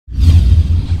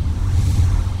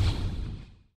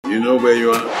You know where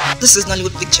you are? This is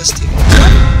Nollywoodpicturestv.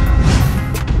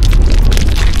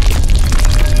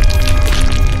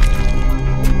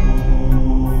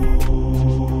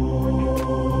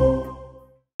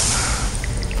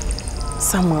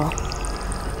 Samuel,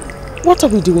 what are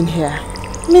we doing here?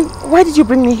 I mean, why did you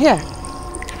bring me here?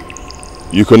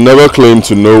 You can never claim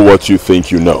to know what you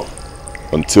think you know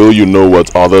until you know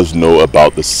what others know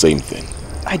about the same thing.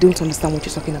 I don't understand what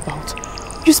you're talking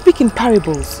about. You speak in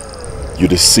parables. You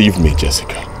deceived me,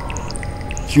 Jessica.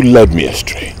 You led me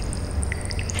astray.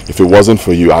 If it wasn't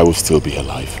for you, I would still be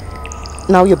alive.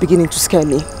 Now you're beginning to scare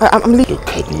me. I'm leaving. Look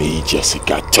at me,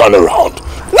 Jessica. Turn around.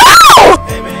 No!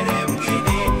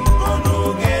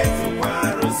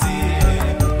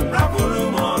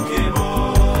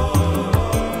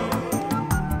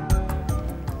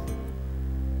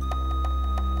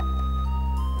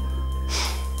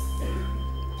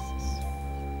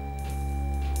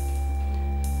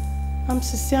 I'm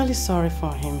sincerely sorry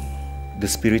for him. The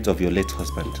spirit of your late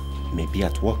husband may be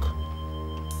at work.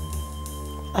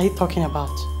 Are you talking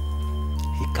about?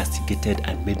 He castigated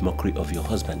and made mockery of your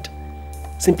husband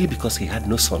simply because he had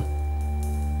no son.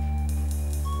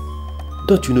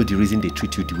 Don't you know the reason they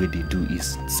treat you the way they do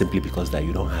is simply because that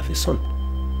you don't have a son?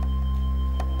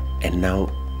 And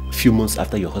now, a few months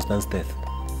after your husband's death,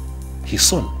 his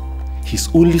son, his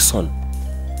only son,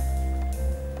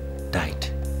 died.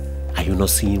 Are you not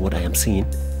seeing what I am seeing?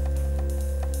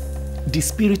 The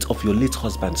spirit of your late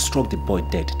husband struck the boy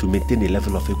dead to maintain a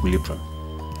level of equilibrium.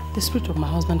 The spirit of my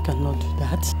husband cannot do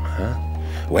that. Huh?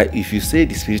 Well, if you say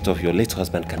the spirit of your late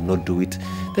husband cannot do it,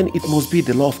 then it must be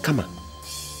the law of karma.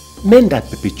 Men that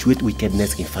perpetuate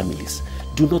wickedness in families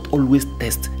do not always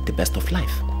test the best of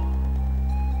life.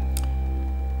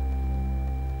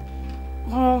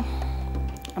 Well,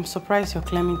 I'm surprised you're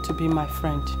claiming to be my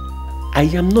friend. I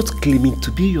am not claiming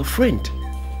to be your friend.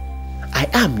 I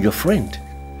am your friend.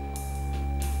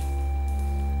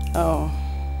 Oh,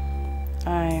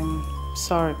 I'm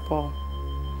sorry, Paul.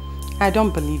 I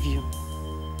don't believe you.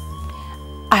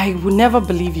 I will never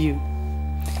believe you.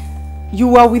 You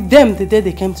were with them the day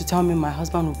they came to tell me my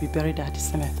husband would be buried at the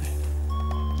cemetery.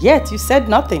 Yet you said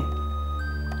nothing.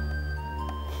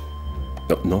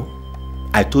 No.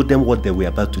 I told them what they were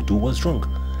about to do was wrong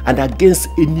and against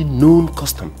any known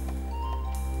custom.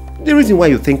 The reason why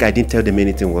you think I didn't tell them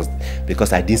anything was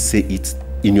because I didn't say it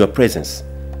in your presence.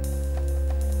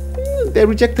 They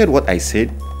rejected what I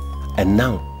said, and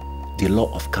now the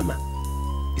law of karma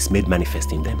is made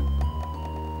manifest in them.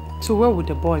 So where would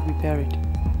the boy be buried?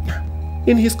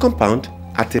 In his compound,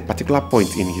 at a particular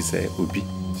point in his Obi.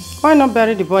 Why not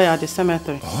bury the boy at the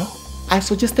cemetery? Oh, I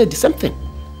suggested the same thing.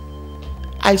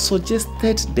 I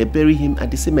suggested they bury him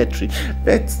at the cemetery,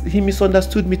 but he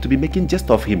misunderstood me to be making jest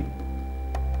of him.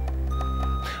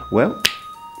 Well,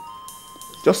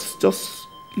 just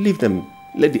leave them.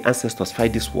 Let the ancestors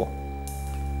fight this war.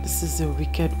 This is a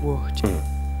wicked word.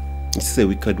 This is a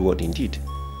wicked word indeed.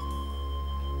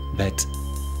 But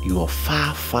you are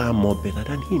far, far more better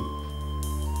than him.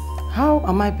 How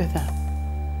am I better?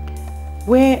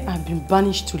 Where I've been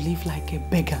banished to live like a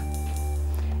beggar.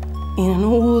 In an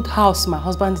old house my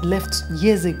husband left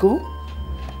years ago.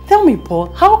 Tell me,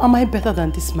 Paul, how am I better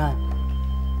than this man?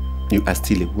 You are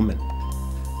still a woman.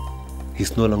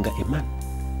 He's no longer a man.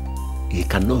 He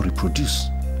cannot reproduce.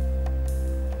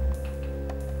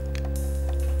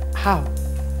 How?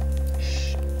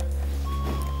 Shh.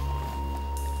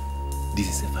 This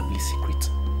is a family secret.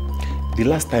 The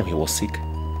last time he was sick,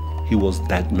 he was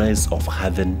diagnosed of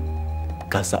having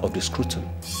cancer of the scrotum.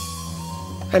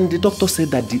 And the doctor said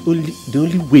that the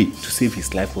only way to save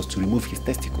his life was to remove his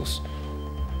testicles.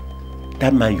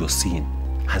 That man you're seeing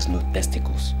has no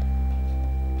testicles.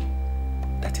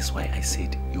 That is why I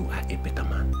said you are a better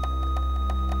man.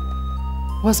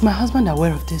 Was my husband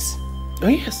aware of this? Oh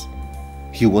yes.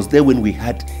 He was there when we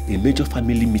had a major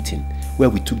family meeting where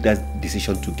we took that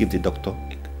decision to give the doctor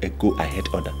a go-ahead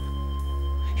order.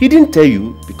 He didn't tell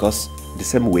you because the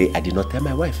same way I did not tell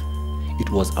my wife.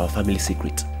 It was our family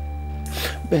secret.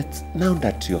 But now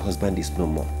that your husband is no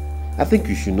more, I think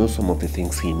you should know some of the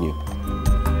things he knew.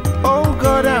 Oh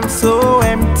God, I'm so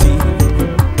empty.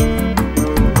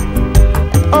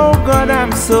 Oh God,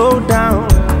 I'm so down.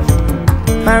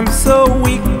 I'm so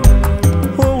weak.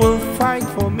 Who will fight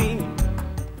for me?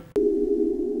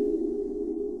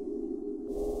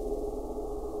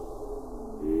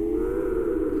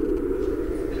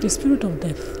 The spirit of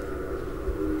death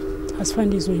has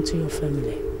found its way into your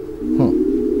family.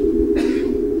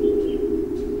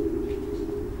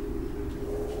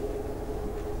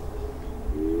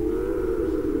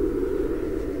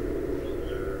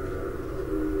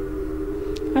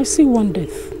 I see one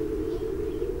death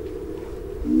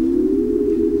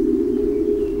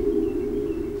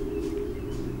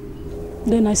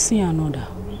Then I see another.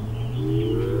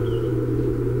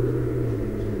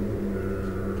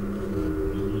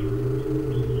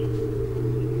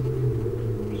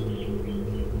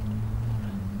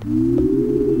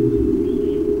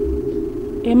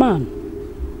 A man.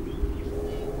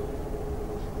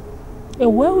 A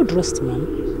well-dressed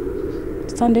man,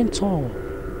 standing tall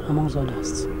amongst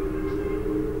others.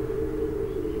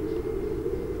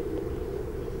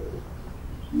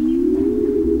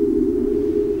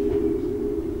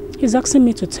 He's asking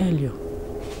me to tell you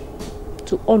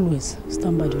to always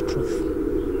stand by the truth.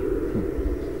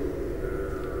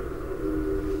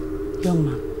 Young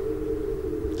man,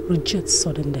 reject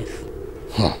sudden death.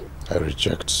 I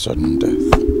reject sudden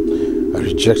death. I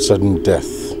reject sudden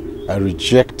death. I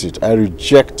reject it. I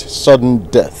reject sudden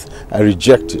death. I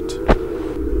reject it.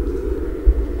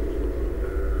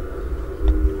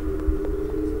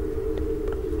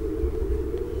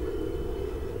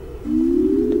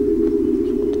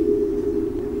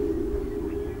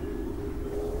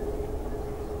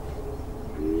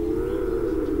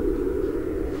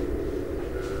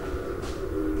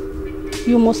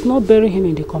 You must not bury him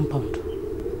in the compound.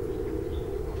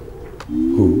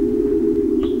 Who?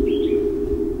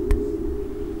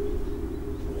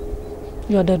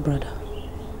 Your dead brother.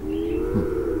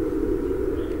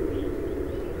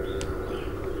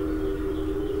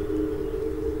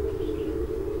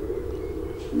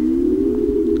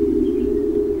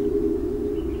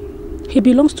 He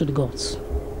belongs to the gods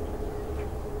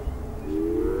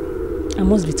and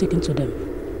must be taken to them.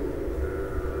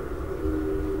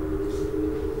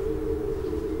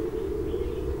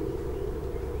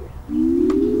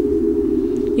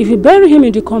 If you bury him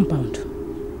in the compound,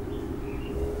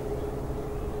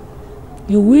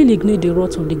 you will ignite the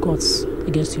wrath of the gods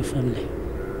against your family.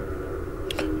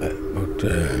 But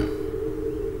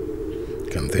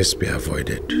can this be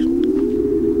avoided?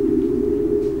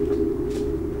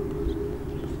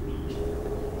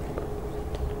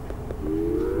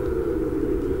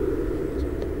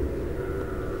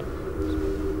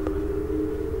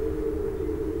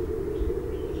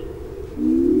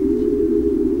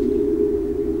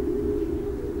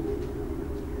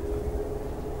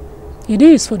 It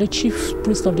is for the chief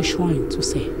priest of the shrine to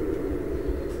say.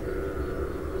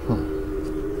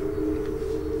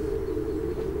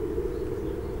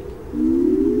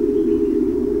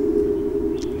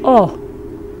 Or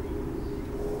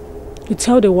you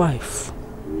tell the wife,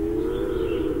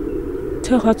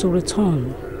 tell her to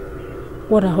return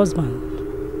what her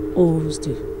husband owes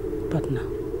the partner.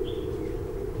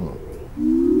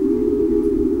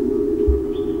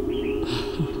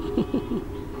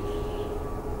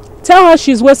 Tell her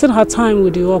she's wasting her time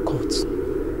with the occult.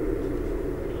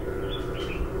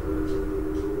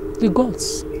 The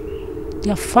gods,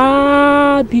 they are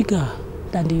far bigger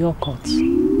than the occult.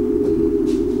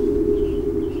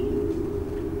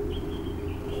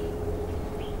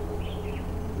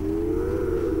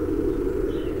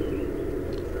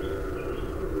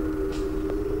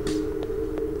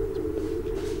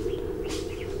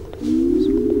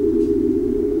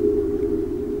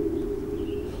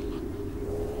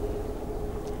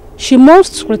 She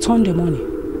must return the money.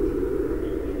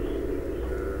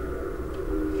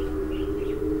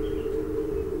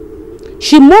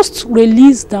 She must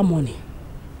release that money.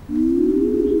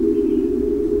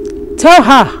 Tell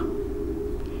her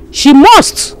she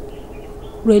must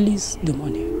release the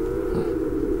money.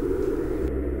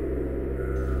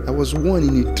 I was warned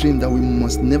in a dream that we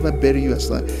must never bury you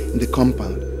in the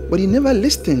compound, but he never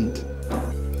listened.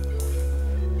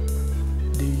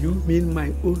 You mean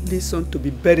my only son to be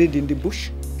buried in the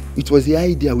bush? It was the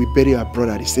idea we bury our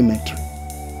brother at the cemetery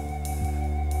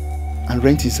and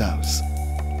rent his house.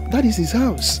 That is his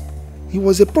house. He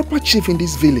was a proper chief in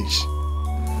this village.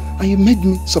 And you made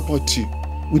me support you.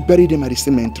 We buried him at the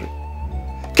cemetery.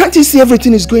 Can't you see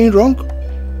everything is going wrong?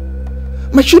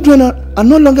 My children are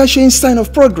no longer showing sign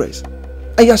of progress.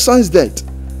 And your son's dead.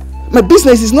 My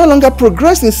business is no longer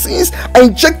progressing since I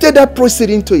injected that proceed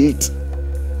into it.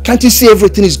 Can't you see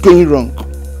everything is going wrong?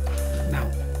 Now,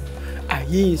 are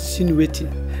you insinuating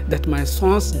that my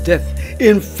son's death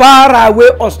in faraway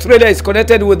Australia is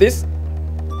connected with this?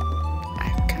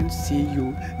 I can't see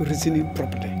you reasoning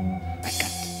properly. I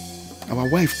can't. Our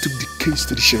wife took the case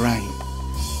to the shrine.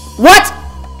 What?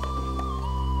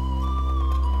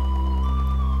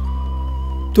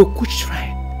 To which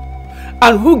shrine?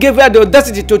 And who gave her the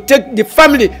audacity to take the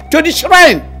family to the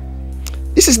shrine?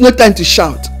 This is no time to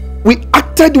shout. We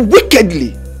acted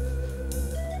wickedly.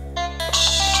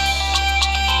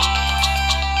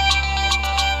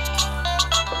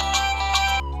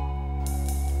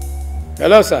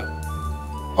 Hello, sir.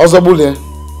 How's the bully?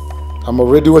 I'm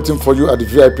already waiting for you at the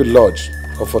VIP lodge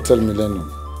of Hotel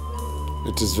Millennium.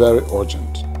 It is very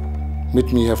urgent.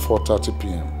 Meet me here 4:30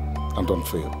 p.m. and don't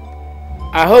fail.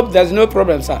 I hope there's no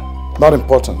problem, sir. Not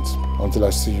important until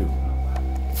I see you.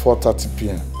 4:30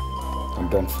 p.m. and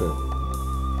don't fail.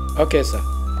 Okay, sir.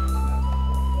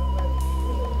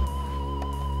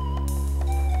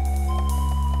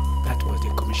 That was the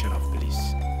Commissioner of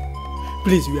Police.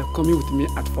 Please, you are coming with me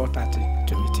at 4:30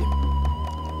 to meet him.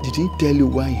 Did he tell you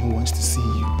why he wants to see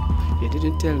you? He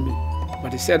didn't tell me,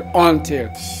 but he said until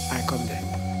I come there.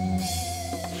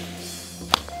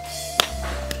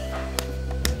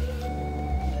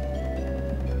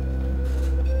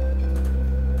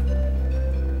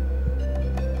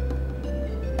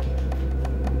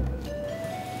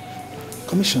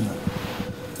 Commissioner,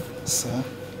 sir,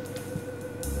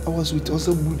 I was with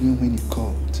Ugezu when he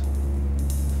called.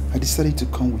 I decided to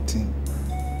come with him.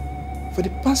 For the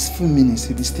past few minutes,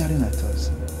 he'll be staring at us.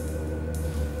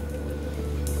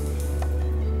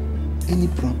 Any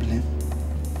problem?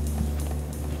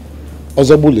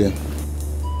 Ugezu,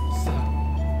 Sir.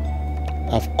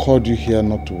 I've called you here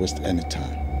not to waste any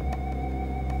time.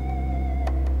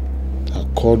 I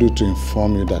called you to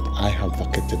inform you that I have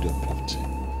vacated your property.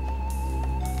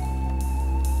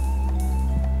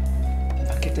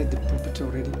 Vacated the property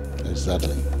already?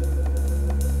 Exactly.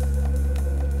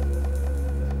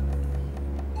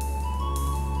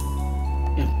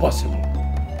 Impossible.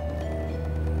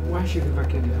 Why should you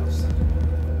vacate the house?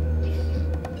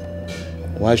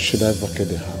 Why should I vacate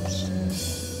the house?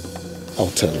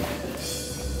 I'll tell you.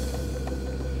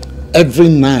 Every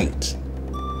night,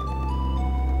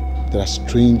 there are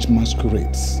strange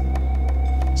masquerades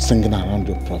singing around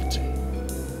your property.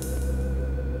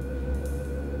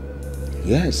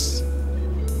 Yes.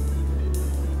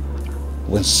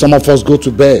 When some of us go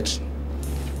to bed,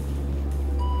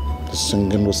 the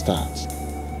singing will start.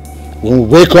 When we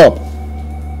wake up,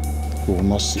 we will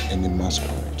not see any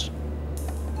masquerade.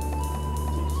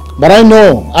 But I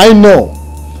know, I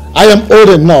am old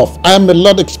enough, I am a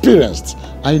lot experienced.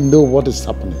 I know what is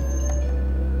happening.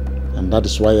 And that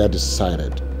is why I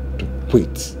decided to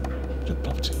quit the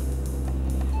property.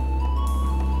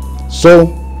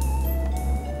 So,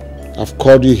 I've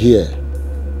called you here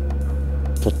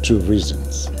for two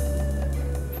reasons.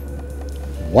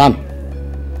 One,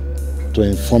 to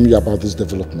inform you about this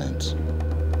development,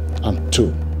 and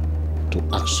two, to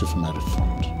ask you for my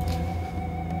refund.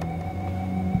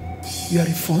 You are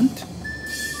refund?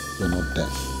 You're not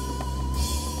deaf.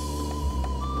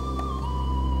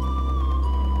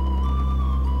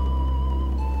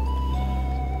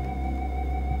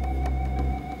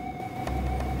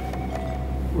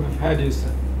 We've heard you,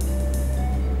 sir.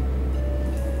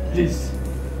 Please,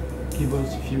 give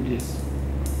us a few days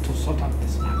to sort out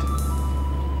this matter.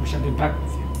 We shall be back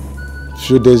with you.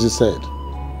 Few days, you said?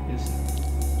 Yes,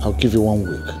 sir. I'll give you 1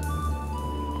 week.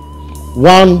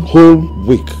 1 whole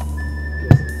week.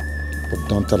 But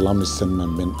don't allow me to send my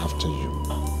men after you.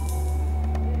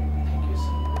 Thank you,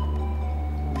 sir.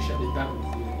 We shall be back with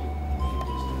you in a few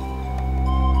days' time.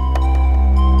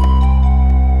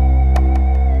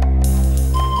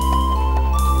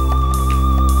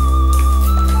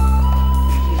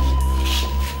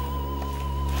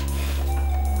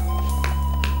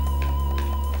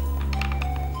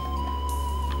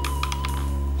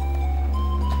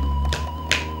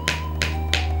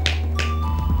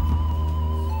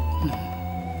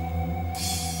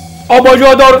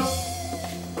 Obojodor.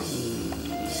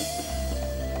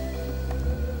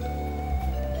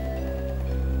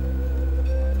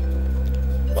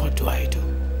 What do I do?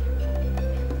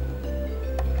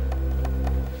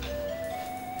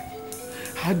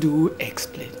 How do you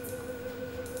explain?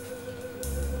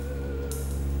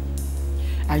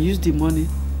 I used the money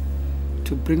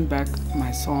to bring back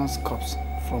my son's corpse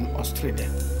from Australia.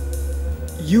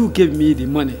 You gave me the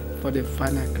money for the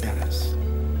final clearance.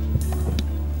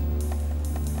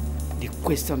 The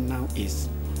question now is,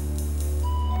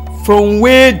 from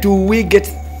where do we get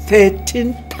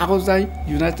 13,000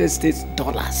 United States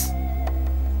dollars?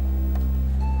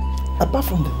 Apart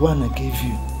from the one I gave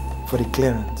you for the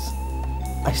clearance,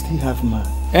 I still have mine.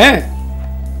 Eh?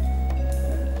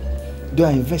 Though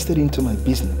I invested into my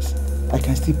business, I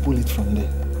can still pull it from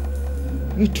there.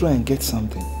 You try and get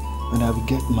something, and I will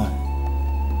get mine.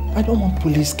 I don't want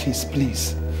police case,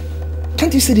 please.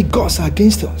 Can't you see the gods are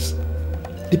against us?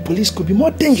 The police could be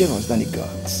more dangerous than the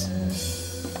gods.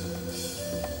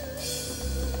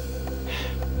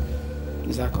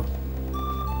 Zako,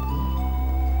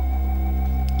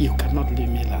 you cannot leave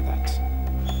me like that.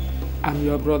 I'm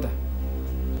your brother.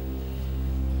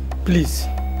 Please,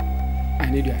 I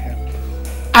need your help.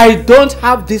 I don't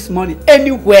have this money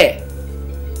anywhere.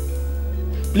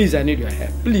 Please, I need your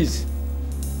help. Please.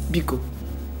 Biko.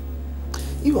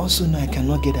 You also know I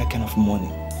cannot get that kind of money.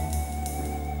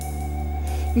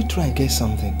 You try and get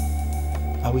something.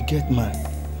 I will get mine.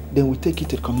 Then we take it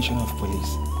to the Commissioner of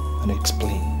Police and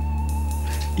explain.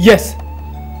 Yes.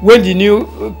 When the new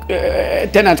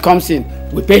tenant comes in,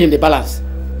 we pay him the balance.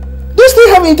 Do you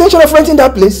still have intention of renting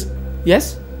that place?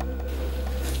 Yes.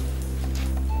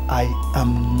 I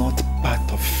am not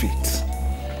part of it.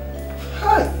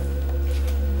 Hi.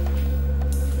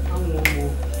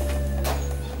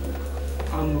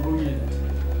 I'm ruined.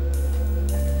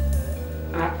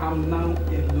 I am now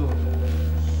alone.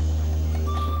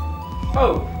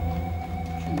 Oh.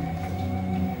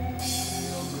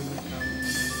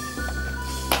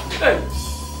 Hey.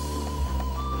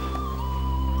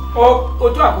 Oh,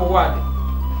 otu akowade.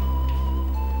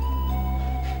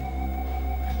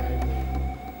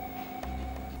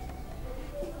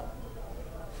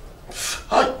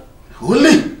 Hi,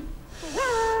 Holy.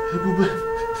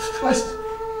 First.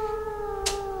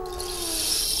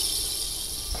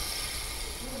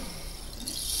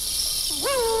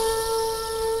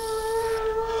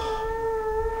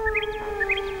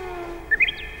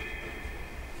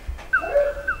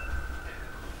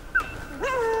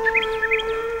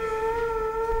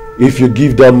 If you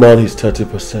give that man his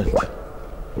 30%,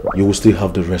 you will still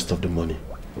have the rest of the money.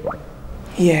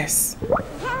 Yes.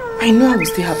 I know I will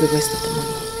still have the rest of the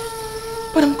money.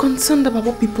 But I'm concerned about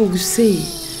what people will say.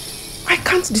 I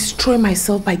can't destroy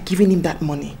myself by giving him that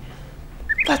money.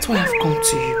 That's why I've come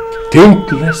to you.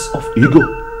 Think less of ego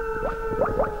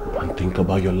and think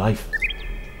about your life.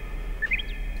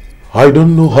 I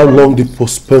don't know how long the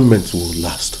postponement will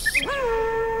last.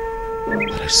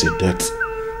 But I see death.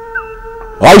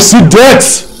 I see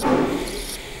death!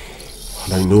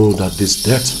 And I know that this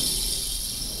death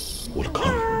will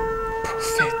come.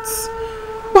 Prophet,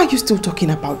 why are you still talking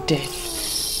about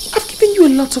death? I've given you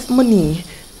a lot of money.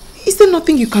 Is there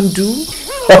nothing you can do?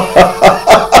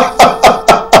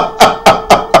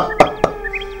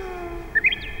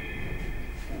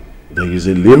 There is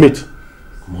a limit.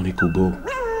 Money could go.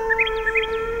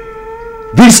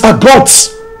 These are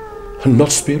gods and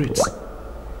not spirits.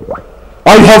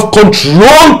 I have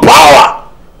control power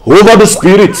over the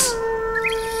spirits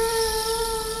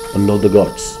and not the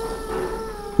gods.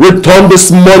 Return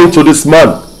this money to this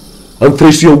man and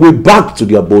trace your way back to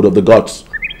the abode of the gods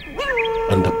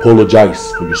and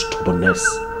apologize for your stubbornness.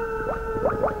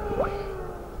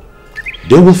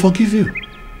 They will forgive you.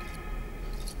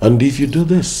 And if you do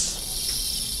this,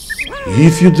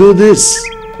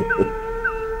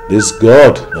 this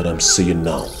God that I'm seeing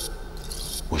now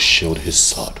will shield his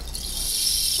sword.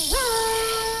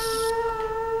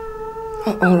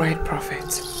 All right,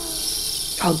 Prophet.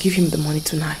 I'll give him the money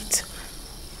tonight.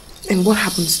 And what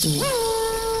happens to me?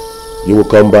 You will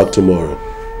come back tomorrow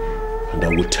and I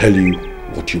will tell you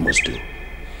what you must do.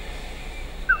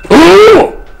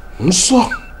 Oh! Nso!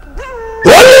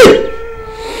 Hey!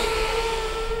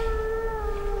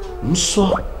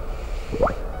 Nso!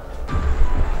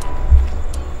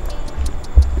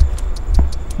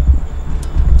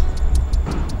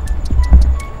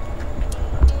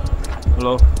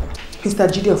 Hello? Mr.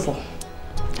 Gideofo,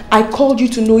 I called you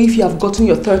to know if you have gotten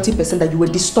your 30% that you were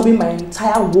disturbing my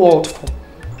entire world for.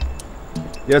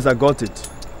 Yes, I got it.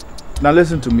 Now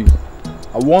listen to me.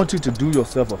 I want you to do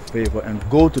yourself a favor and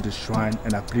go to the shrine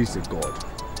and appease the God.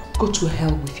 Go to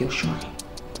hell with your shrine.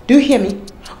 Do you hear me?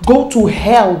 Go to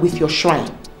hell with your shrine.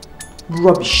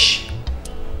 Rubbish.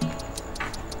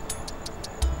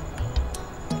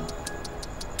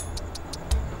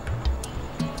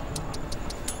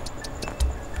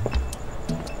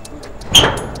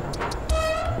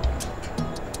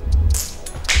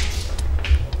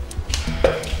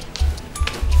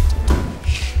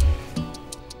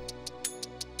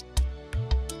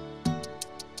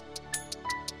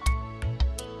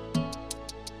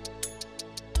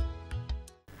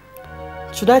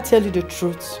 Should I tell you the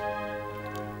truth?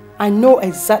 I know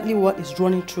exactly what is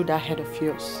running through that head of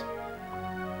yours.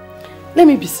 Let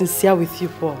me be sincere with you,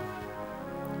 Paul.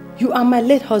 You are my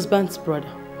late husband's brother.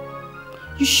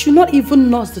 You should not even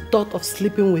nurse the thought of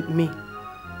sleeping with me.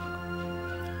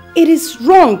 It is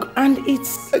wrong and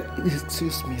it's...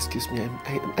 Excuse me.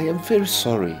 I am very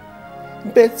sorry.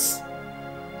 But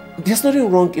there's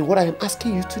nothing wrong in what I am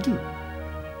asking you to do.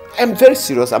 I am very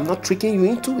serious. I'm not tricking you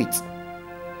into it.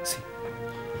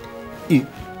 See,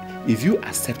 if you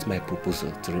accept my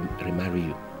proposal to remarry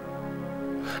you,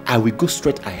 I will go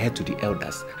straight ahead to the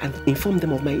elders and inform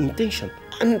them of my intention.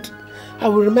 And I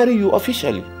will remarry you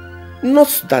officially.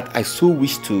 Not that I so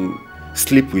wish to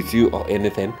sleep with you or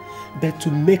anything, but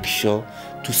to make sure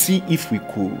to see if we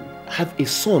could have a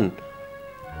son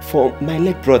for my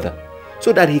late brother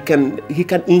so that he can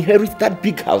inherit that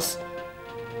big house.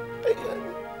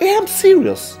 I am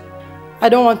serious. I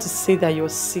don't want to say that you're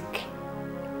sick,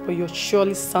 but you're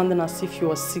surely sounding as if you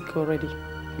were sick already.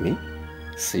 Me?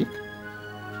 Sick?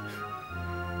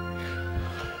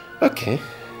 Okay.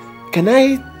 Can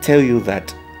I tell you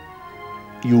that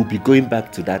you'll be going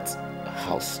back to that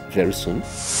house very soon?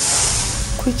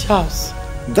 Which house?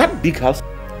 That big house.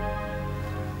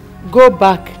 Go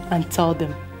back and tell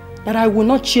them that I will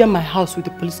not share my house with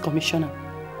the police commissioner.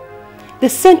 They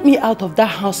sent me out of that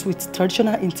house with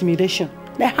traditional intimidation.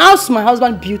 The house my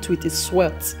husband built with his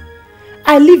sweat.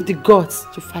 I leave the gods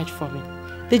to fight for me.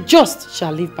 The just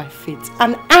shall live by faith,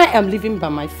 and I am living by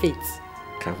my faith.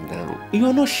 Calm down. You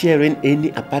are not sharing any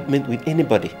apartment with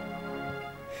anybody.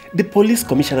 The police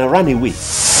commissioner ran away.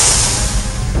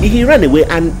 He ran away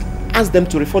and asked them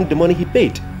to refund the money he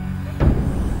paid.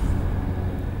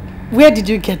 Where did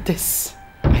you get this?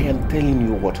 I am telling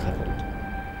you what happened.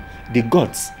 The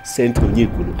gods sent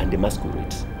Onyekulu and the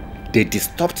masquerade. They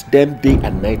disturbed them day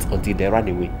and night until they ran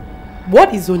away.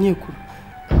 What is Onyekulu?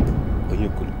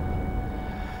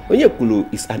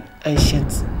 Onyekulu is an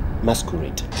ancient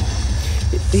masquerade.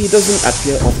 He doesn't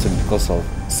appear often because of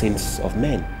sins of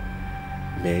men.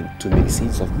 Too many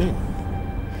sins of men.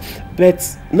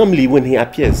 But normally when he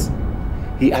appears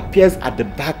at the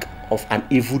back of an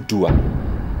evildoer.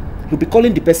 He'll be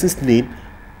calling the person's name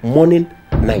morning,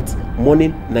 night,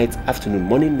 afternoon,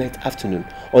 morning, night, afternoon,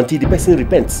 until the person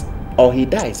repents or he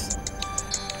dies.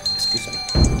 Excuse me.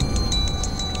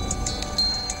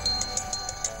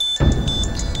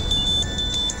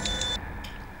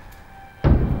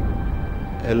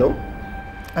 Hello?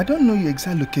 I don't know your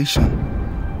exact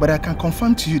location, but I can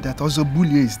confirm to you that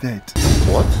Ozobulie is dead.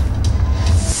 What?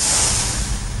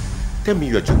 Tell me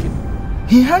you're joking.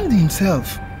 He hanged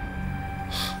himself.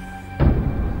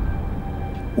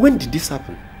 When did this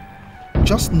happen?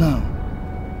 Just now.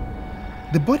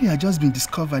 The body had just been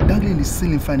discovered dangling in the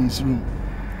ceiling fan in his room.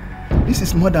 This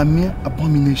is more than mere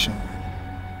abomination.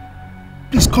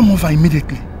 Please come over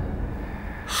immediately.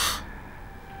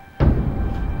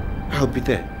 I'll be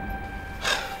there.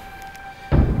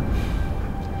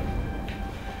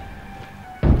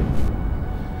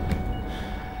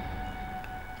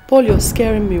 Paul, you're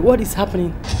scaring me. What is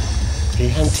happening? He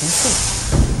hanged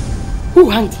himself. Who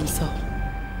hanged himself?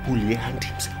 Bulie hanged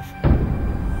himself.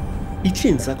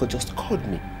 Ichi Nzako just called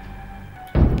me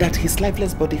that his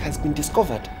lifeless body has been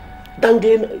discovered,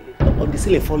 dangling on the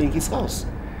ceiling fall in his house.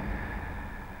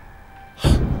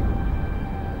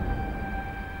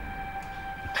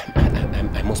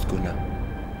 I must go now.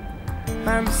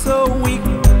 I'm so weak,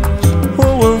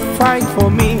 who will fight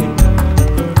for me?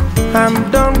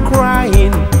 I'm done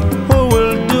crying, who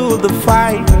will do the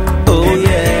fight? Oh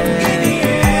yeah.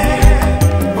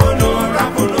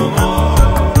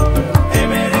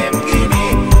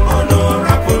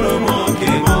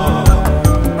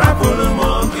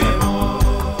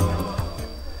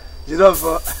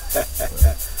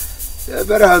 You're a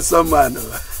very handsome man.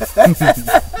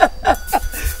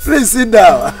 Please sit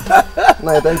down.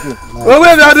 No, thank you. No. Well,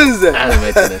 where is it?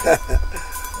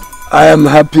 I am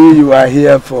happy you are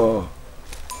here for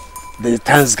the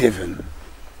Thanksgiving.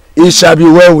 It shall be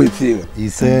well with you. He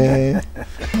said.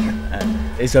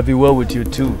 It shall be well with you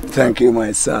too. Thank you,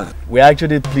 my son. We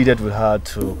actually pleaded with her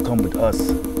to come with us,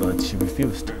 but she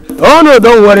refused. Oh no,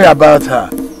 don't worry about her.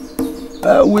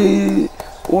 We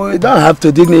don't have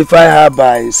to dignify her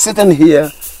by sitting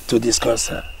here to discuss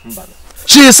her.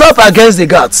 She is up against the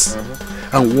gods.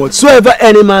 And whatsoever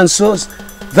any man sows,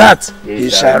 that he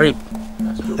shall reap.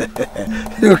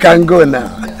 You can go now.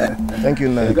 Thank you,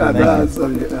 Nnam.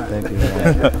 Thank you.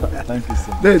 Thank you,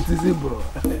 sir. That is it, bro.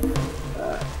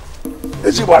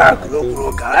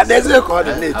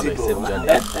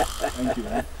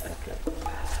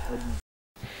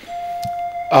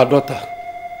 Our daughter,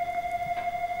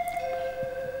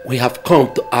 we have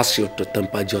come to ask you to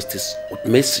temper justice with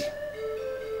mercy.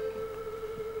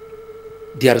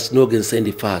 There is no gainsaying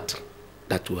the fact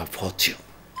that we have hurt you.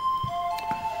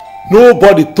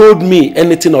 Nobody told me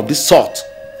anything of this sort.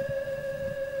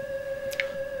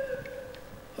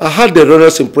 I had the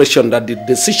erroneous impression that the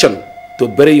decision to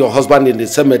bury your husband in the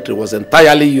cemetery was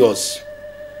entirely yours.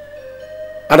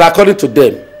 And according to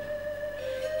them,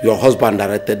 your husband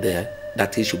directed there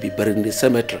that he should be buried in the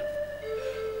cemetery.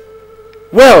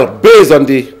 Well, based on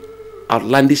the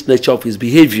outlandish nature of his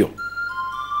behavior,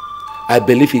 I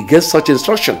believe he gets such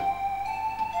instruction.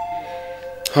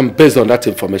 And based on that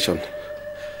information,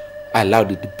 I allowed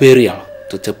the burial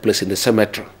to take place in the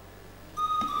cemetery.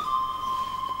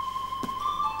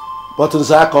 But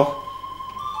Nzako,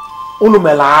 unu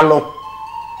mela alo.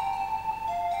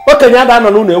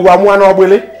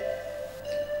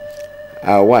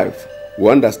 Our wife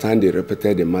will understand the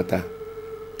repeated the matter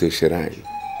to shrine.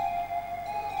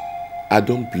 I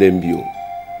don't blame you.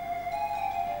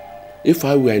 If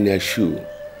I were in your shoe,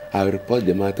 I will report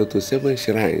the matter to 7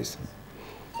 shrines.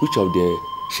 Which of the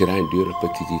shrines do you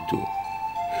report it to?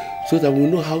 So that we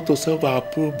know how to solve our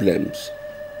problems.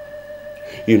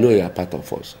 You know you are part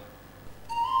of us.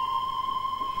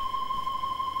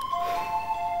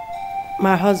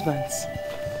 My husband's.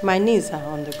 My knees are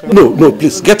on the ground. No,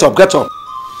 please, get up. Sit down.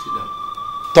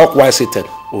 Talk while seated.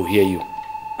 We'll hear you.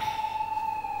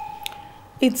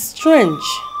 It's strange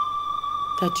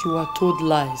that you are told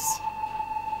lies.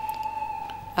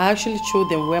 I actually showed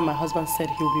them where my husband said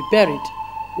he will be buried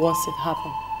once it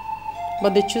happened.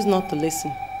 But they choose not to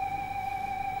listen.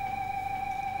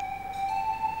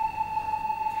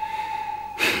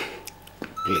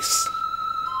 Please.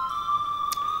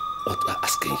 What we're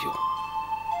asking you,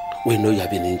 we know you have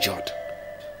been injured.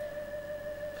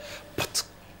 But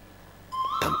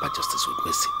tamper justice with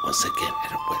mercy. Once again,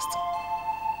 a request.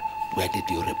 Where did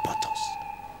you report us?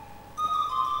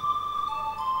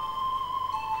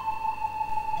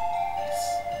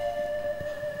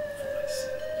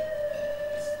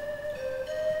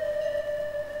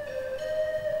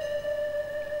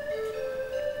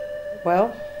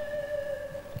 Well,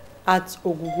 at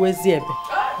Ugezu.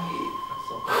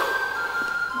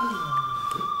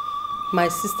 My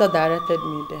sister directed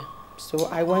me there, so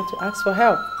I went to ask for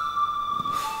help.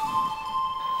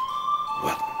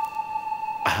 Well,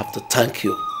 I have to thank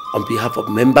you on behalf of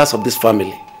members of this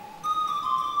family.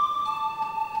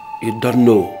 You don't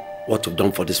know what you've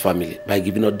done for this family by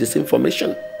giving us this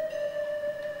information.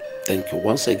 Thank you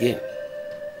once again.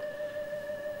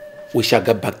 We shall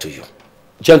get back to you.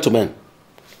 Gentlemen,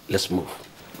 let's move.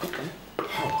 Okay.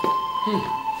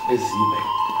 Let's see, man.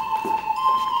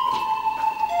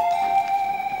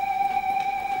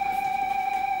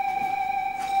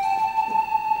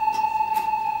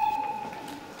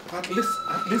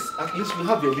 At least we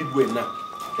have a leadway now.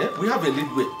 Yeah? We have a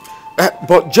leadway.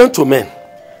 But gentlemen,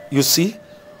 you see,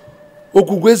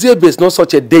 Ugezu is not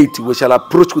such a deity we shall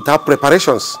approach without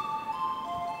preparations.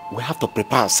 We have to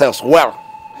prepare ourselves well.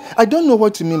 I don't know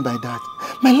what you mean by that.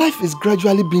 My life is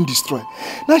gradually being destroyed.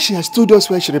 Now she has told us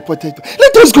where she reported.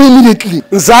 Let us go immediately.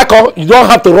 Nzako, you don't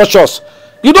have to rush us.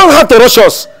 You don't have to rush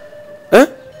us. Eh?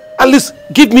 At least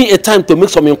give me a time to make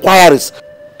some inquiries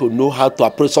to know how to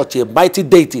approach such a mighty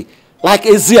deity like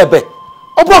Eziebe.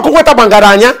 He's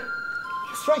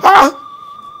right.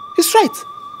 He's right.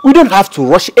 We don't have to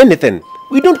rush anything.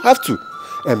 We don't have to.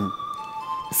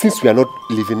 Since we are not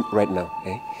living right now,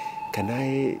 can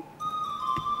I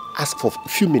ask for a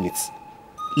few minutes?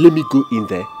 Let me go in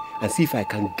there and see if I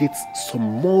can get some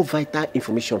more vital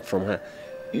information from her.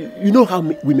 You know how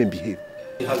women behave.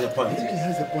 He has a point. He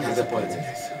has a point. He has a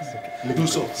point. Do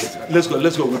so. Let's go.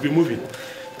 Let's go. We'll be moving.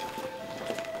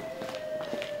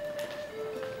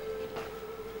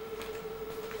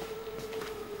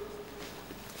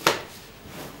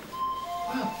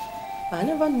 Wow. I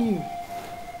never knew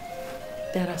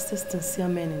there are still sincere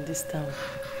men in this town.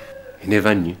 You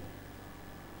never knew?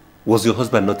 Was your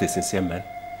husband not a sincere man?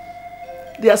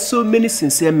 There are so many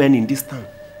sincere men in this town.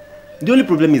 The only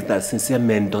problem is that sincere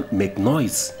men don't make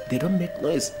noise. They don't make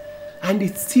noise. And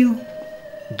it's still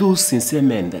those sincere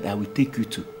men that I will take you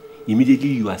to. Immediately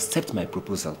you accept my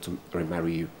proposal to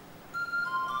remarry you.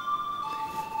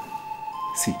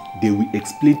 See, they will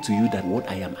explain to you that what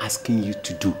I am asking you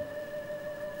to do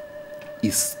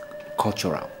is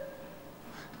cultural.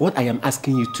 What I am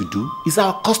asking you to do is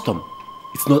our custom.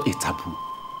 It's not a taboo.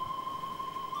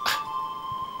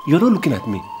 You're not looking at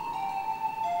me.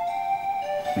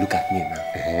 Look at me now.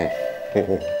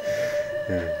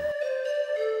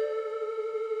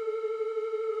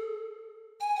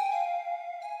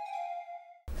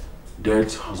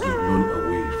 Death has been blown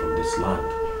away from this land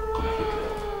completely.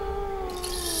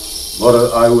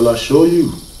 But I will assure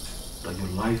you that your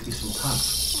life is intact,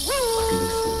 at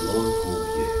least for 1 whole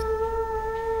year.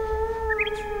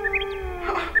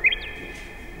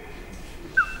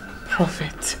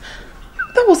 Prophet,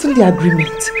 that wasn't the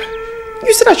agreement.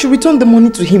 You said I should return the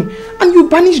money to him and you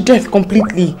banished death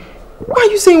completely. Why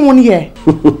are you saying 1 year?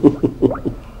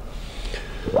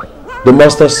 The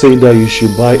master said that you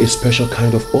should buy a special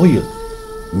kind of oil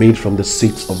made from the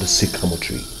seeds of the sycamore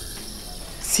tree.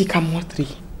 Sycamore tree?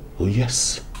 Oh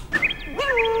yes.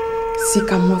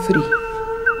 Sycamore tree?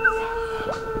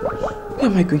 Where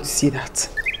am I going to see that?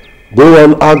 Go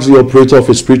and ask the operator of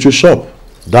a spiritual shop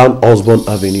down Osborne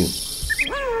Avenue.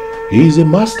 He is a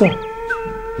master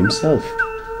himself.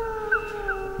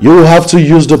 You will have to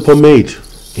use the pomade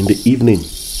in the evening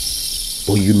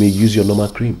Or you may use your normal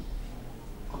cream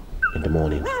in the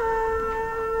morning.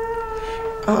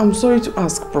 I'm sorry to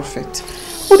ask, Prophet,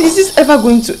 but is this ever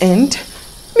going to end?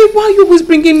 I mean, why are you always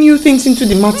bringing new things into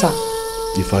the matter?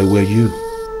 If I were you,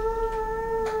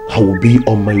 I would be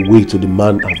on my way to the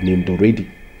man I've named already.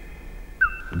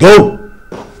 Go!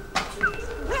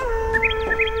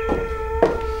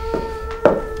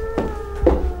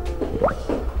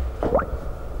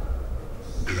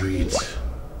 Greed.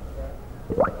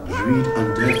 Greed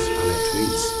and death are like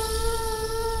twins.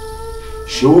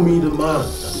 Show me the man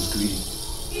that is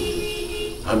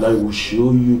greedy, and I will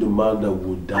show you the man that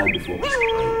will die before his time.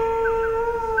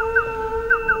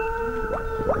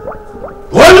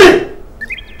 Wally!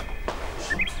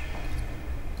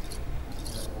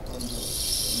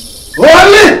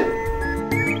 Wally!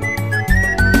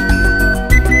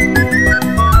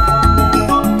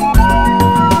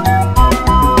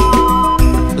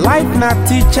 Life na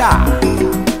teacher,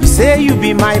 you say you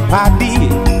be my paddy.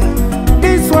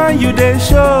 This one you dey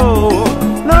show,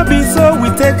 no be so we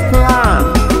take plan.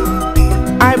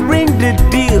 I bring the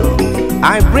deal,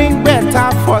 I bring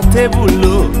better for table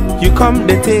low. You come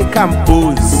they take and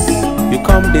pose, you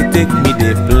come they take me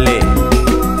they play.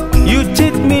 You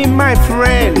cheat me my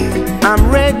friend,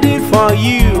 I'm ready for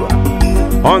you.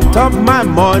 On top my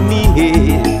money,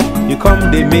 hey, you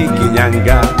come they make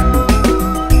nyanga.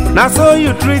 Now so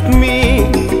you treat me,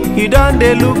 you don't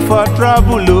they look for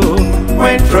trouble, oh.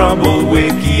 When trouble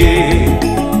wake ye,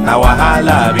 now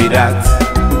wahala be that.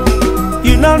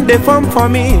 You don't they form for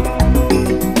me,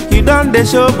 you don't they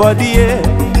show body, eh.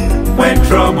 When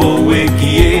trouble wake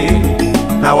ye,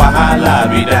 now wahala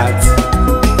be that.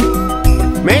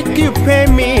 Make you pay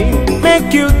me,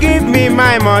 make you give me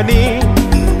my money.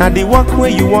 Now the work where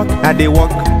you work, now they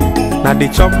work. Now the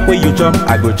chop where you chop,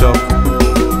 I go chop.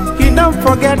 You don't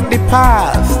forget the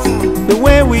past, the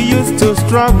way we used to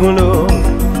struggle, oh.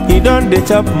 You don't dey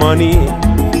chop money,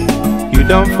 you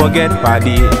don't forget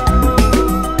party.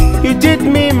 You cheat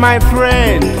me my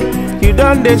friend, you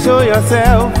don't dey show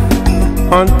yourself.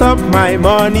 On top my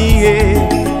money,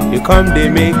 yeah. You come dey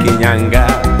make nyanga.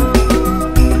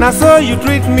 Now so you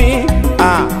treat me,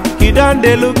 you don't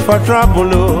dey look for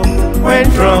trouble, oh.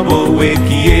 When trouble wake,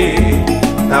 yeah.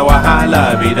 Now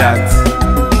wahala be that.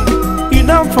 You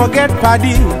don't forget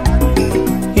party,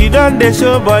 you don't dey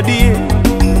show body.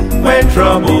 When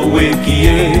trouble wake,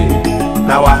 yeah.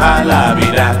 Now wahala be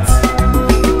that.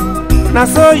 Now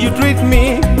so you treat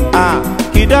me,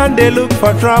 you don't dey look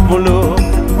for trouble, oh.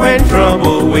 When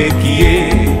trouble wake,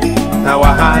 yeah. Now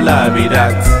wahala be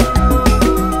that.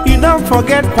 You don't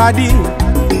forget party,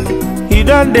 you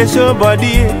don't dey show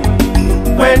body.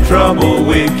 When trouble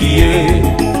wake, yeah.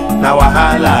 Now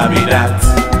wahala be that.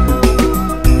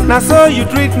 Now so you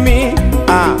treat me,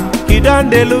 you don't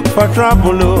dey look for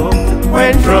trouble, oh.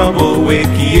 When trouble wake,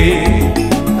 yeah.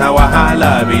 Now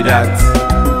wahala be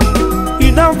that.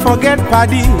 You don't forget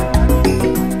party,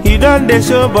 you don't dey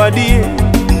show body.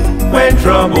 When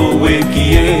trouble wake,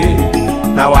 yeah.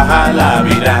 Now wahala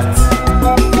be that.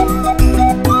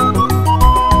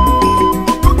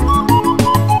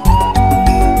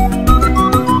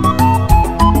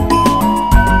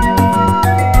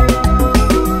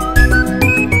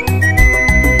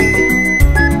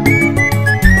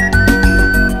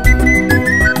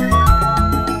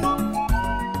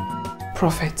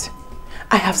 Prophet,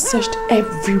 I have searched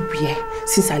everywhere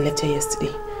since I left here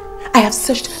yesterday. I have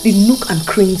searched the nook and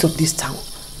crannies of this town,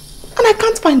 and I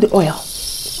can't find the oil.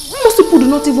 Most people do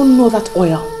not even know that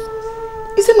oil.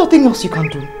 Is there nothing else you can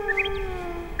do?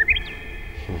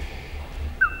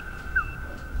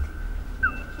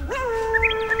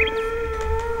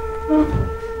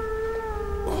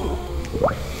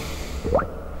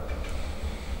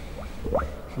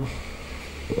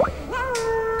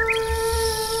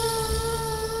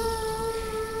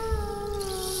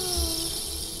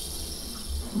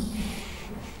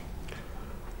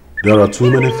 There are too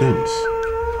many things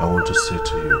I want to say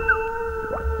to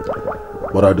you,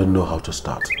 but I don't know how to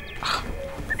start.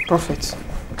 Prophet,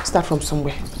 start from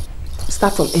somewhere.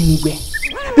 Start from anywhere.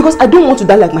 Because I don't want to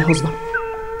die like my husband.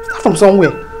 Start from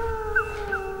somewhere.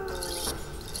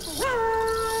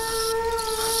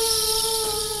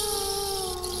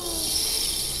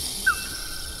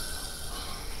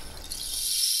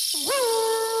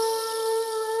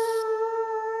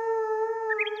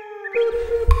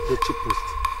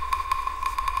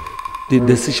 The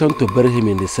decision to bury him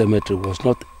in the cemetery was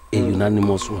not a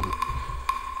unanimous one.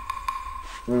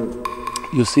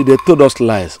 You see, they told us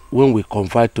lies when we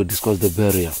contrived to discuss the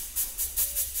burial.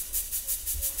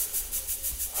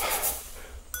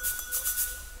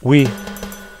 We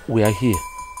are here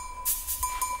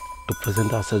to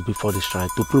present ourselves before the shrine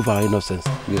to prove our innocence.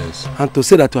 Yes. And to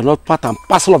say that we are not part and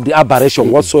parcel of the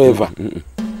aberration whatsoever.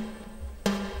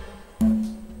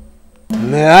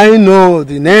 May I know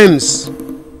the names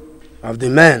of the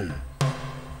men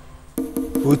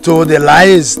who told the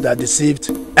lies that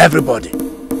deceived everybody?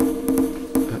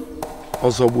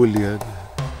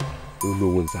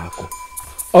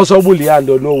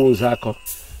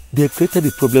 They created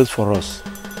the problems for us.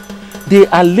 They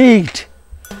alleged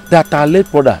that our late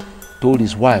brother told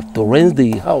his wife to rent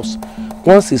the house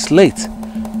once it's late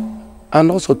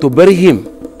and also to bury him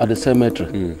at the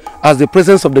cemetery, as the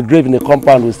presence of the grave in the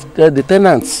compound will scare the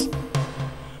tenants.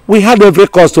 We had every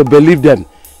cause to believe them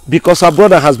because our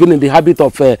brother has been in the habit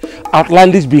of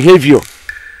outlandish behavior.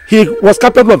 He was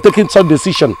capable of taking such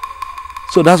decision.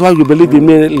 So that's why we believed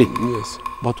immediately. Yes.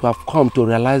 But we have come to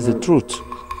realize the truth.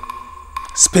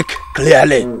 Speak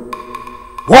clearly.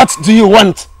 What do you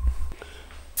want?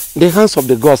 The hands of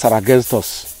the gods are against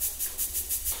us.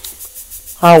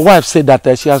 Our wife said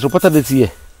that she has reported it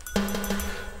here.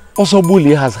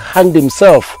 Osobuli has hanged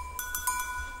himself.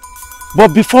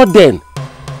 But before then,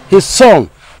 his son,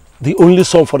 the only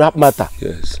son for that matter,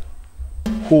 yes,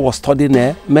 who was studying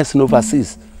medicine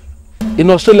overseas, in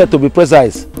Australia to be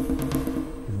precise,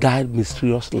 died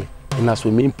mysteriously in a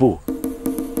swimming pool.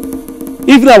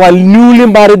 Even our newly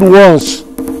married ones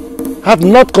have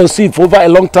not conceived for over a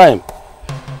long time.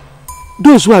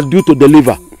 Those who are due to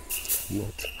deliver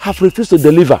have refused to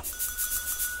deliver.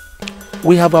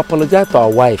 We have apologized to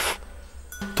our wife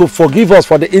to forgive us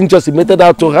for the injustice meted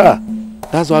out to her.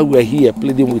 That's why we are here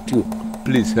pleading with you.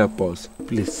 Please help us.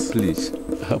 Please. Please.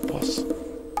 Help us.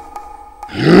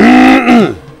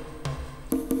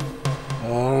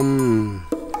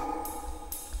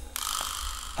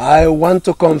 I want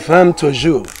to confirm to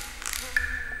you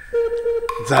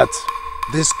that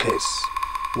this case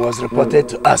was reported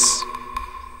to us.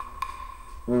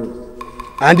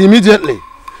 And immediately,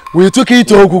 we took it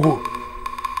to Ogugu.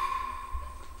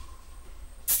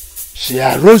 She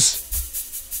arose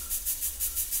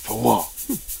for war.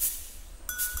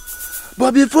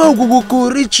 But before Ogugu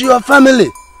could reach your family,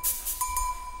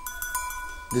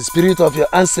 the spirit of your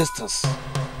ancestors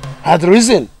had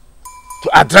risen to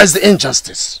address the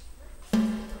injustice.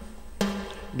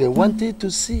 They wanted to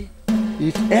see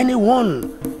if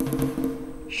anyone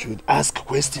should ask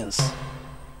questions.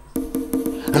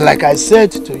 And like I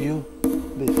said to you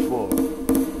before,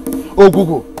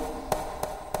 Ogugu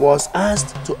was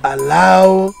asked to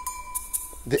allow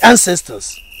the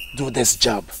ancestors do this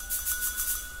job.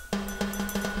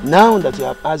 Now that you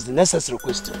have asked the necessary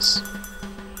questions,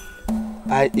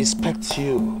 I expect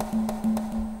you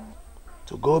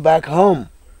to go back home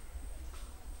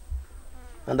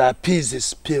and appease the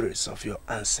spirits of your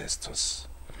ancestors.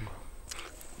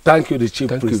 Thank you, the chief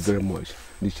priest. Thank you very much,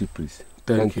 the chief priest.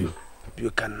 Thank you. You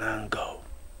can now go.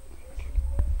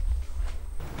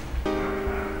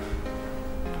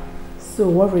 So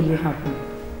what really happened?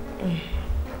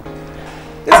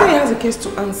 They say he has a case to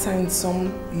answer in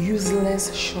some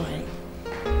useless shrine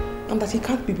and that he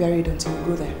can't be buried until we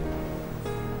go there.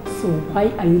 So why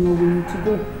are you not willing to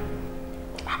go?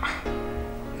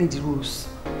 Lady Rose,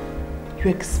 you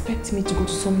expect me to go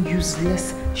to some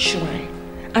useless shrine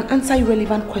and answer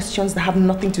irrelevant questions that have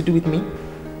nothing to do with me?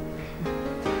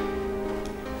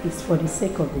 It's for the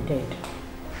sake of the dead.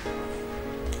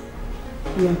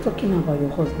 We are talking about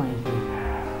your husband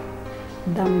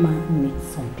here. That man needs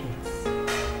some peace.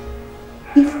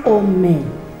 If all men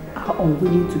are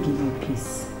unwilling to give him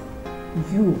peace,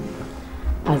 you,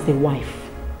 as the wife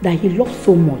that he loves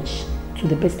so much, to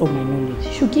the best of my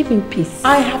knowledge, should give him peace.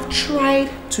 I have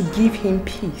tried to give him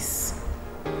peace.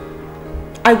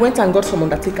 I went and got some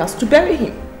undertakers to bury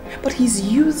him, but his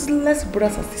useless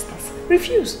brothers and sisters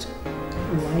refused.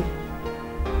 Why?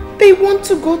 They want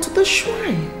to go to the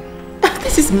shrine.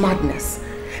 This is madness.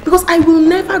 Because I will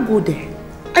never go there.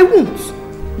 I won't.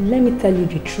 Let me tell you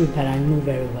the truth that I know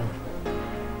very well.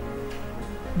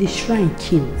 The shrine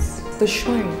kills. The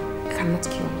shrine cannot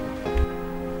kill.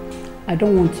 I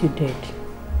don't want you dead.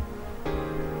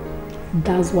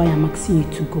 That's why I'm asking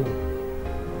you to go.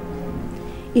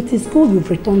 It is good you've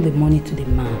returned the money to the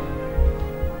man.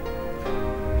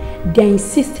 They're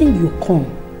insisting you come.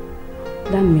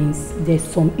 That means there's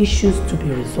some issues to be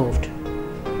resolved.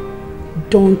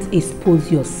 Don't expose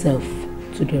yourself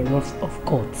to the wrath of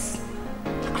gods.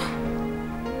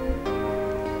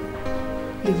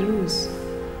 Lady Rose,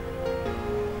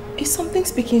 is something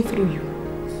speaking through you?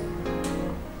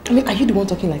 I mean, are you the one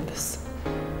talking like this?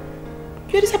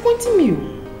 You're disappointing me.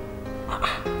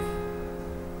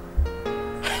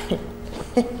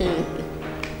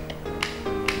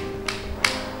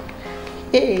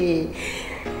 Hey,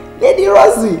 Lady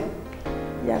Rosie,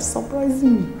 you are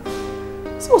surprising me.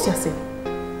 See what you're saying?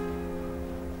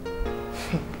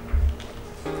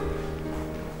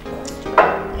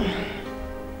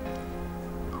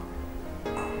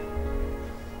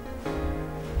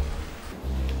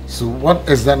 So what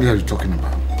exactly are you talking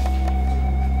about?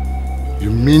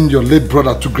 You mean your late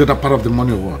brother took greater part of the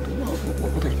money or what?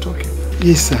 What are you talking about?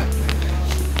 Yes, sir.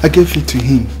 I gave it to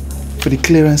him for the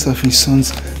clearance of his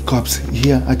son's corpse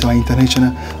here at our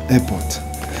international airport.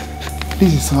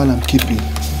 This is all I'm keeping.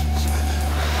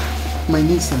 My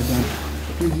niece and I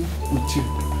really with you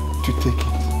to take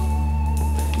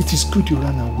it. It is good you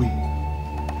ran away.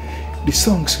 The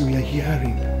songs we are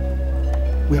hearing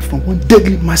were from one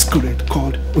deadly masquerade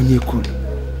called Onyekuri.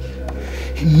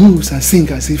 He moves and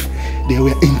sings as if they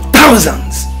were in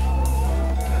thousands.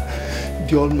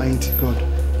 The Almighty God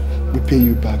will pay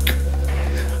you back.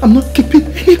 I'm not keeping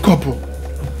any kobo.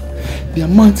 The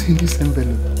amount in this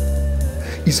envelope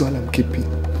is all I'm keeping.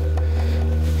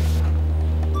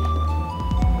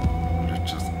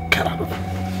 Just get out of here.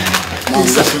 Now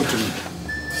listen to me.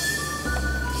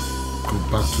 Go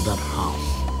back to that house.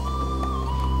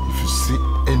 If you see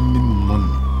any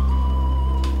money,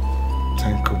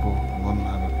 10 kobo, 1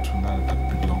 naira, 2 naira that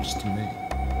belongs to me,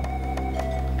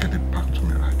 get it back to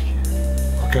me right here.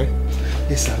 Okay?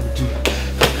 Yes, I will do.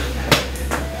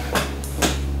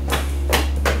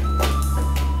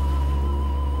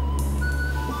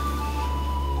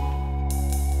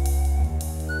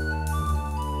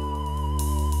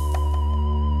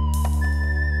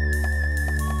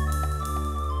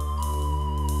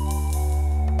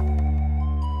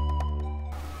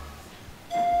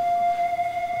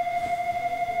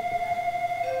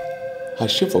 Has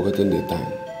she forgotten the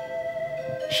time?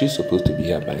 She's supposed to be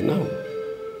here by now.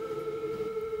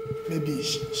 Maybe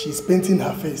she's painting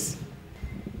her face.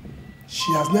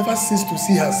 She has never ceased to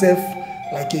see herself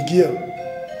like a girl.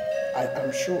 I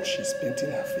am sure she's painting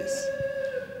her face.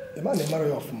 The man is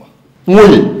married off, ma.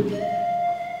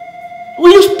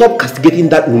 Will you stop castigating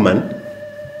that woman?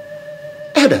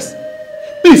 Elders,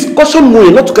 please caution Moye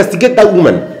not to castigate that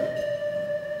woman.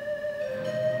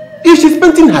 If she's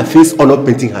painting her face or not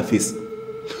painting her face,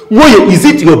 Moye, is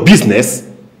it your business?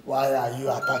 Why are you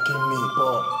attacking me,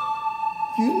 Paul?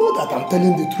 You know that I'm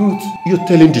telling the truth. You're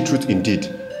telling the truth indeed.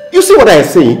 You see what I am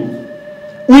saying?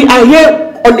 We are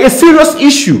here on a serious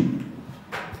issue.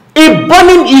 A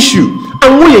burning issue.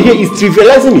 And Moye here is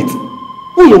trivializing it.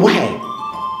 Moye, why?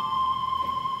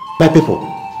 My people,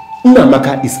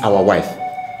 Nnamaka is our wife.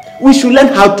 We should learn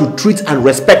how to treat and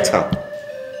respect her.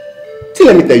 See,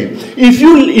 let me tell you,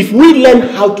 if we learn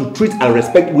how to treat and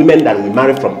respect women that we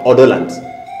marry from other lands,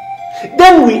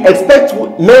 then we expect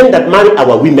men that marry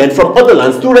our women from other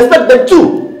lands to respect them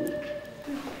too.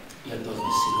 Let us be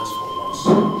serious for once.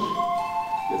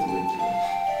 Let's wait.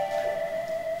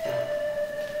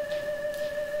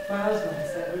 My husband, I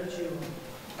salute you.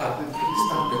 Please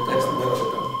stand better.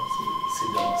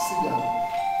 Sit down.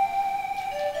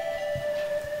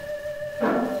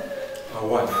 My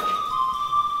wife.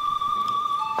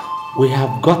 We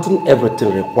have gotten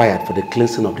everything required for the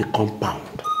cleansing of the compound.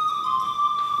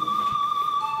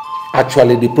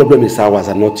 Actually, the problem is ours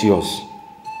and not yours.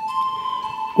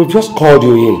 We've just called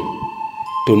you in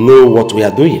to know what we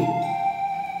are doing.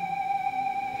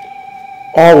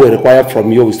 All we require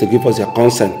from you is to give us your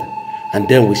consent, and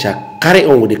then we shall carry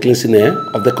on with the cleansing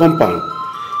of the compound.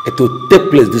 It will take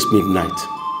place this midnight.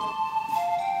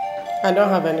 I don't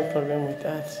have any problem with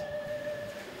that.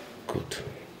 Good.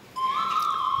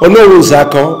 Onowu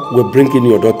Zako will bring in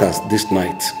your daughters this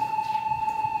night.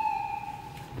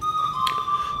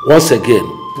 Once again,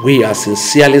 we are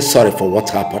sincerely sorry for what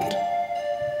happened.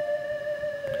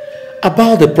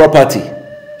 About the property,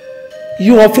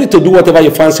 you are free to do whatever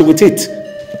you fancy with it.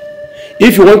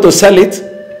 If you want to sell it,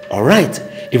 all right.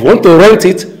 If you want to rent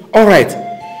it, all right.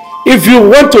 If you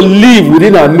want to live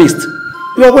within our midst,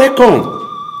 you are welcome.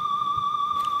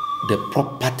 The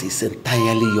property is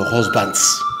entirely your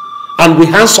husband's, and we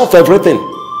hands off everything.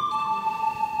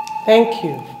 Thank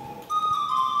you.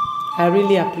 I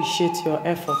really appreciate your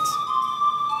effort.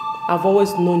 I've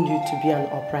always known you to be an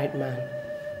upright man.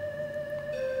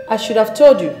 I should have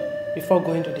told you before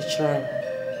going to the shrine,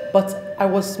 but I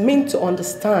was meant to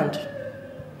understand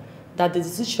that the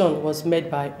decision was made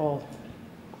by all.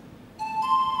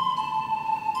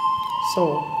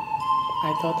 So,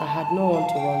 I thought I had no one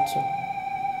to run to.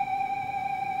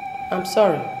 I'm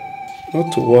sorry.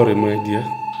 Not to worry, my dear.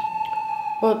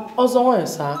 But also,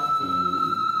 sir,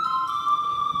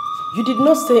 you did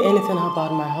not say anything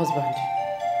about my husband.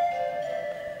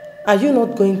 Are you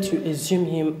not going to exhume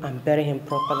him and bury him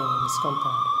properly in his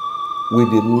compound? We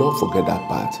did not forget that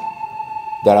part.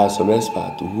 There are some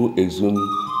experts who exhume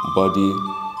body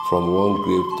from one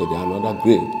grave to the another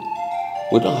grave.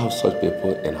 We don't have such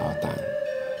people in our time.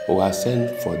 We are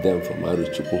sent for them from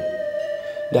Aruchuku.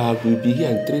 They will be here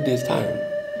in 3 days' time.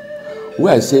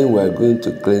 We are saying we are going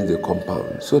to cleanse the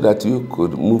compound so that you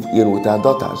could move in with our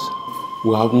daughters.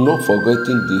 We have not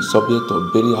forgotten the subject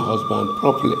of burying your husband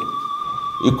properly.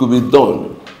 It could be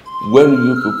done when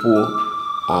you people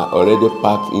are already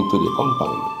packed into the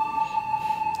compound.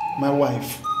 My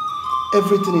wife,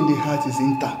 everything in the house is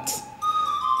intact.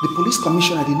 The police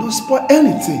commissioner did not spoil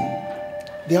anything.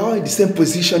 They are all in the same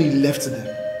position you left them.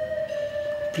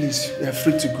 Please, you are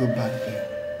free to go back there.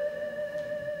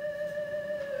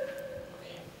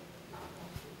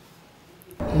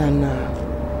 Nana,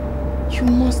 you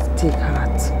must take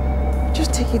heart.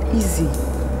 Just take it easy.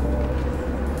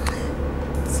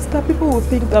 Sister, people will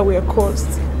think that we are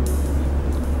cursed.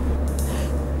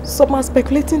 Some are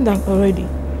speculating that already.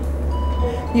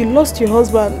 You lost your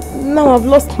husband, now I've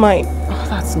lost mine. Oh,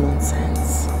 that's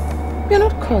nonsense. We are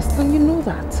not cursed and you know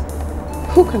that.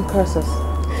 Who can curse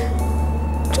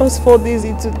us? Just 4 days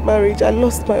into marriage, I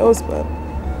lost my husband.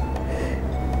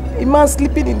 A man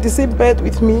sleeping in the same bed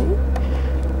with me.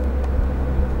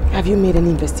 Have you made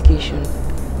any investigation?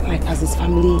 Like, has his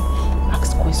family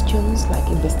asked questions, like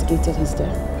investigated his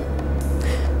death?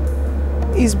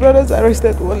 His brothers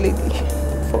arrested one lady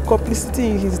for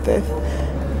complicity in his death.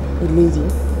 A lady?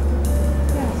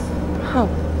 Yes. How?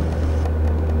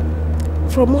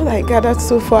 From what I gathered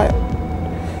so far,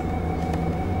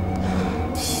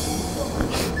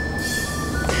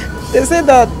 they said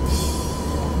that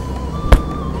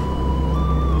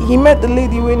he met the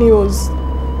lady when he was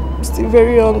still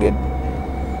very young.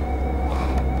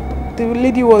 The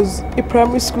lady was a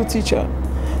primary school teacher.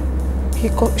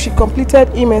 She completed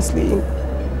immensely in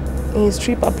his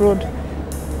trip abroad.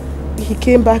 He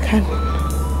came back and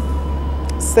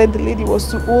said the lady was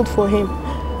too old for him.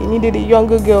 He needed a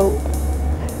younger girl.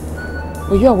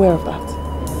 Were you aware of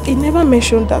that? He never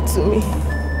mentioned that to me.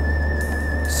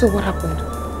 So what happened?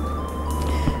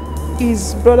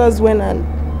 His brothers went and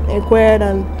inquired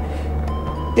and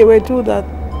they were told that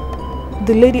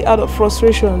the lady, out of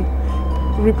frustration,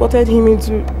 reported him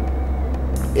into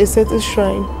a certain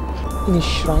shrine. In a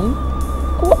shrine?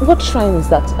 What shrine is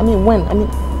that? I mean, when? I mean,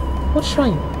 what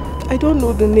shrine? I don't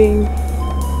know the name.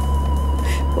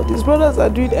 But his brothers are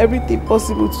doing everything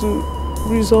possible to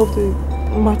resolve the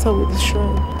matter with the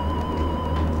shrine.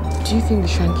 Do you think the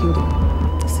shrine killed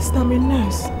him? Sister, I'm a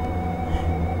nurse.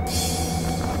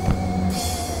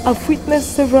 I've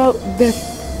witnessed several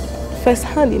deaths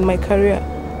firsthand in my career.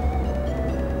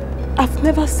 I've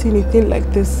never seen anything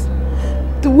like this.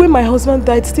 The way my husband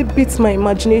died still beats my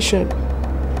imagination.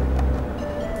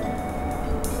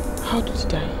 How did he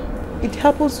die? It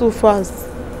happened so fast.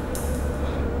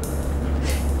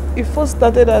 It first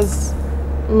started as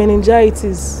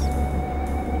meningitis.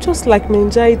 Just like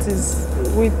meningitis,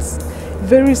 with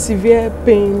very severe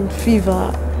pain,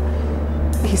 fever.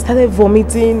 He started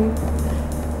vomiting.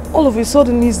 All of a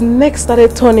sudden, his neck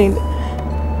started turning.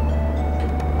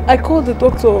 I called the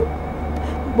doctor,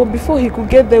 but before he could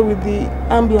get there with the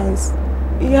ambulance,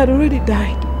 he had already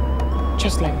died.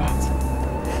 Just like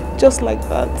that. Just like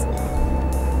that.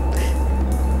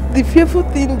 The fearful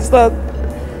thing is that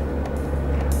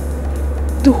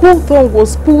the whole tongue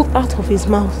was pulled out of his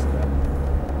mouth.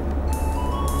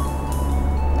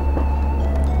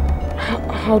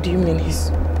 How do you mean his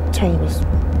tongue was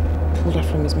pulled out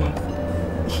from his mouth?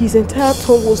 His entire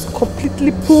tongue was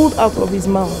completely pulled out of his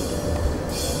mouth.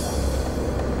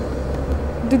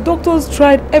 The doctors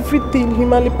tried everything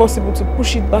humanly possible to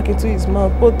push it back into his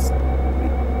mouth, but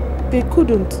they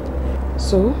couldn't.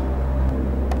 So?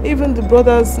 Even the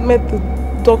brothers met the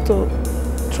doctor,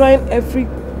 trying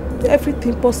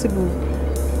everything possible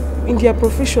in their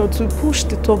profession to push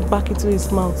the tongue back into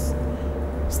his mouth.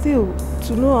 Still,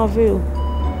 to no avail.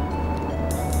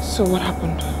 So what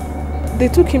happened? They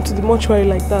took him to the mortuary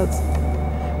like that.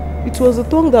 It was the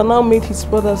tongue that now made his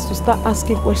brothers to start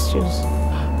asking questions.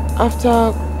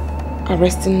 After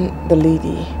arresting the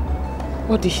lady,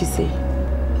 what did she say?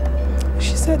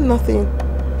 She said nothing.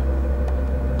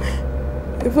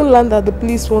 Even learned that the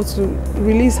police want to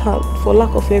release her for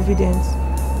lack of evidence.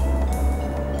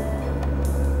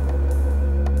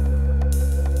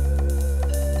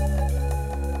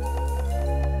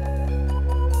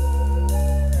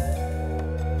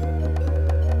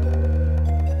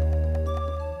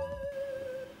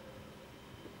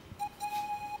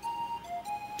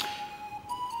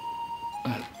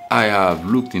 I have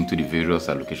looked into the various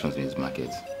allocations in his market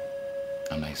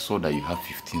and I saw that you have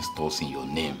 15 stores in your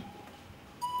name.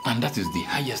 And that is the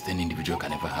highest any individual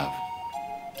can ever have.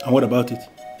 And what about it?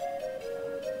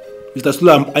 Mr.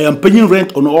 Slow, I am paying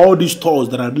rent on all these stores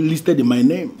that are listed in my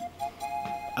name.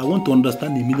 I want to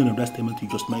understand the meaning of that statement you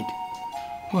just made.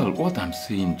 Well, what I'm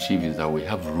saying, Chief, is that we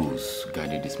have rules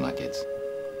guiding this market.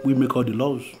 We make all the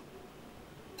laws.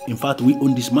 In fact, we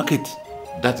own this market.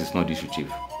 That is not the issue,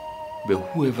 Chief. But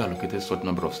whoever allocated such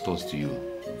number of stores to you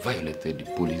violated the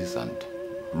policies and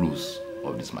rules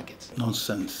of this market.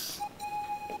 Nonsense.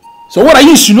 So what are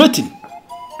you insinuating,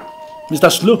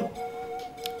 Mr. Slow?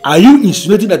 Are you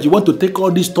insinuating that you want to take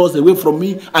all these stores away from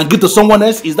me and give to someone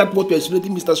else? Is that what you're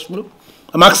insinuating, Mr. Slow?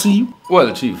 I'm asking you.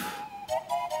 Well, Chief,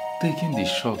 taking the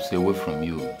shops away from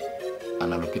you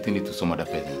and allocating it to some other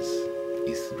persons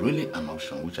is really an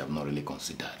option which I've not really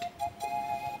considered.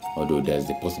 Although there's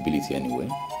the possibility anyway.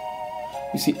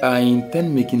 You see, I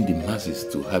intend making the masses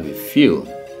to have a feel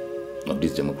of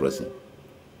this democracy.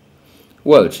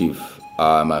 Well, Chief,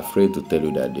 I'm afraid to tell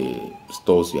you that the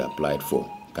stores you applied for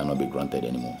cannot be granted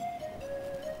anymore.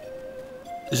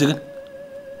 Is it?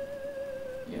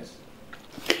 Yes.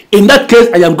 In that case,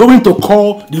 I am going to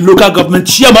call the local government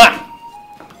chairman.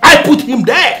 I put him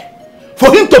there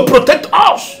for him to protect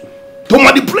us, to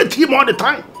manipulate him all the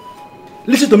time.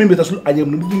 Listen to me, Mr. Slow. I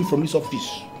am leaving from this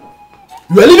office.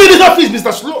 You are leaving this office,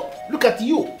 Mr. Slow. Look at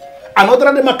you.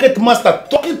 Another market master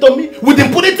talking to me with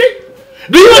impunity.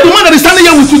 Do you know the man that is standing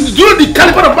here with you? Do you know the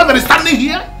caliber of man that is standing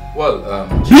here? Well,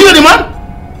 do you know the man?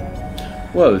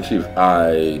 Well, Chief,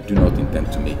 I do not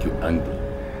intend to make you angry.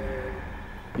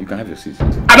 You can have your seat.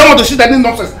 I don't want to sit there in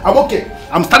nonsense. I'm okay.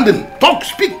 I'm standing. Talk,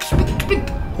 speak.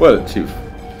 Well, Chief,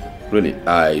 really,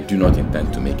 I do not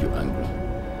intend to make you angry.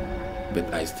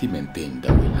 But I still maintain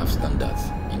that we have standards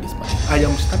in this market. I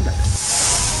am standard.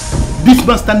 This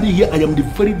man standing here, I am the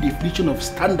very definition of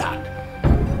standard.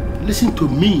 Listen to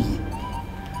me.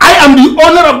 I am the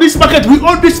owner of this market. We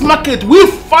own this market. We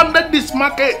funded this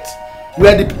market. We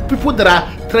are the people that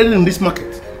are trading in this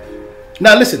market.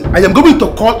 Now listen, I am going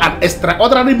to call an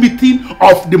extraordinary meeting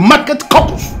of the market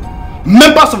caucus.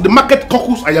 Members of the market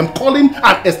caucus, I am calling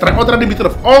an extraordinary meeting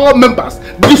of all members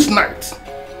this night.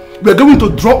 We are going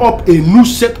to draw up a new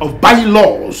set of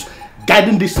bylaws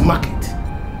guiding this market.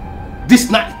 This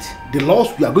night, the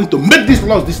laws, we are going to make these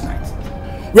laws this night.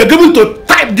 We are going to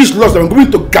type these laws and we are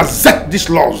going to gazette these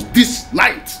laws this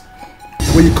night.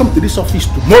 When you come to this office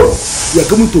tomorrow, we are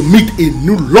going to meet a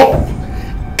new law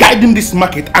guiding this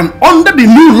market, and under the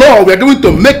new law, we are going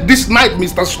to make this night,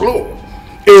 Mr. Slow,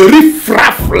 a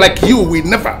riff-raff like you will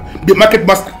never be market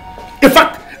master. In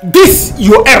fact, this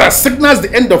your era signals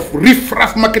the end of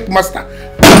riff-raff market master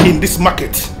in this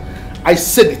market. I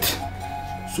said it,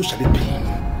 so shall it be.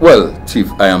 Well,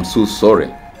 Chief, I am so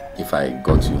sorry if I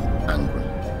got you angry,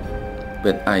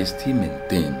 but I still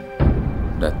maintain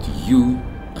that you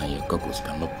and your caucus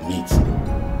cannot meet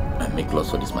and make laws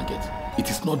for this market. It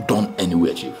is not done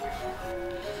anywhere, Chief.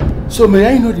 So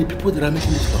may I know the people that are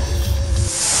making these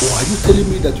laws? Or are you telling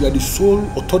me that you are the sole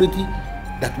authority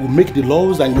that will make the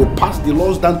laws and you pass the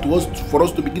laws down to us for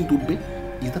us to begin to obey?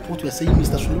 Is that what you are saying,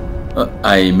 Mr. Slow?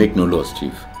 I make no laws,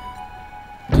 Chief.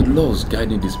 The laws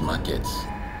guiding this market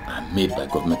are made by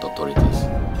government authorities.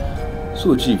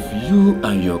 So, Chief, you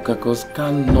and your caucus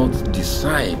cannot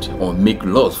decide or make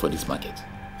laws for this market.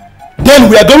 Then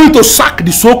we are going to sack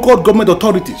the so-called government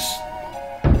authorities.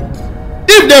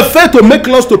 If they fail to make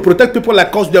laws to protect people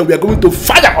like us, then we are going to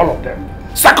fire all of them.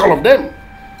 Sack all of them.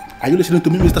 Are you listening to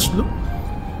me, Mr. Slow?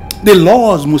 The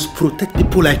laws must protect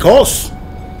people like us.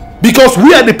 Because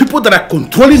we are the people that are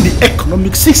controlling the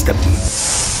economic system.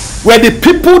 We are the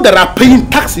people that are paying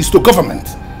taxes to government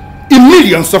in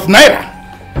millions of naira.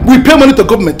 We pay money to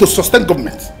government to sustain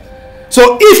government.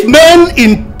 So if men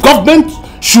in government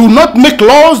should not make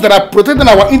laws that are protecting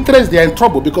our interests, they are in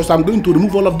trouble, because I'm going to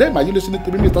remove all of them. Are you listening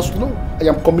to me, Mr. Slow? I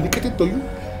am communicating to you.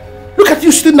 Look at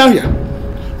you sitting down here.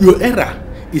 Your error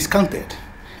is counted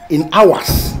in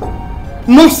hours.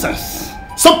 Nonsense.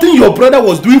 Something your brother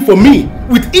was doing for me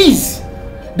with ease.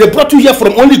 They brought you here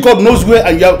from only God knows where,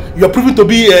 and you're proving to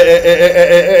be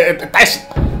Tyson.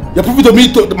 You're proving to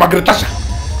me to Margaret Thatcher.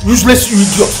 Useless, you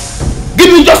idiot.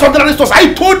 Give me just ordinary stores.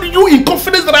 I told you in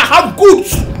confidence that I have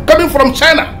goods coming from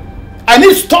China. I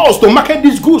need stores to market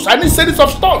these goods. I need series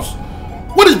of stores.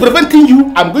 What is preventing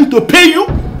you? I'm going to pay you.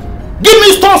 Give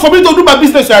me stores for me to do my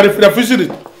business. I refuse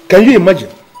it. Can you imagine?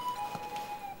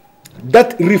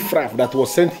 That riffraff that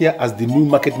was sent here as the new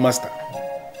market master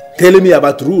telling me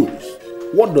about rules.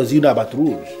 What does he know about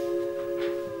rules?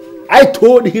 I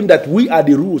told him that we are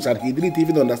the rules and he didn't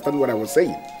even understand what I was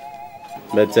saying.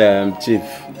 But Chief,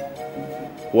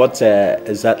 what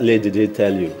exactly did he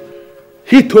tell you?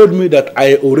 He told me that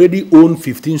I already own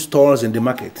 15 stores in the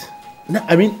market. Now,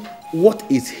 I mean, What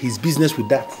is his business with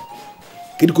that?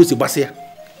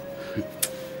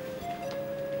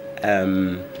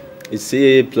 Is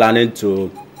he planning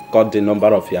to cut the number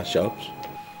of your shops?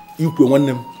 You could want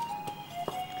them.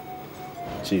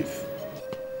 Chief.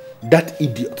 That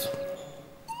idiot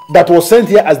that was sent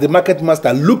here as the market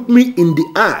master looked me in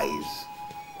the eyes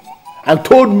and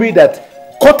told me that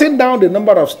cutting down the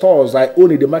number of stores I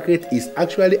own in the market is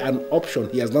actually an option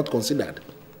he has not considered.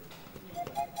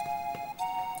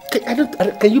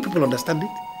 Can you people understand it?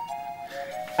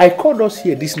 I called us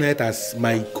here this night as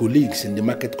my colleagues in the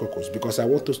market caucus because I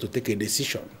want us to take a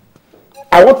decision.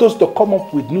 I want us to come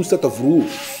up with a new set of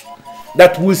rules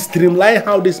that will streamline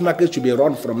how this market should be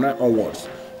run from now onwards.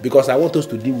 Because I want us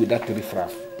to deal with that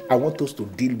riffraff. I want us to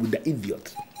deal with the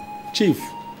idiot. Chief,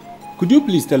 could you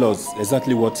please tell us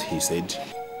exactly what he said?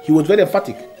 He was very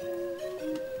emphatic.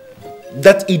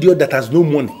 That idiot that has no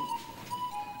money,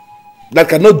 that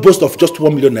cannot boast of just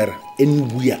 1 million naira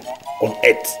anywhere on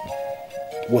earth,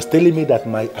 was telling me that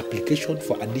my application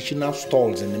for additional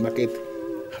stalls in the market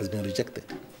has been rejected.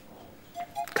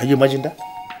 Can you imagine that?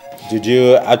 Did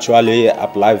you actually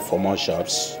apply for more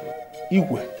shops?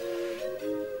 Igwe,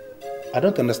 I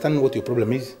don't understand what your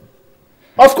problem is.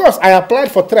 Of course, I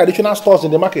applied for 3 additional stores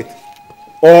in the market.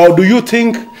 Or do you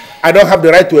think I don't have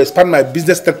the right to expand my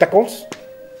business tentacles?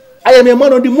 I am a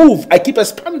man on the move. I keep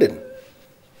expanding.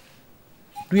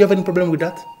 Do you have any problem with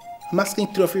that? I'm asking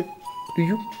 3 of you. Do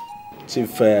you?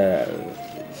 Chief,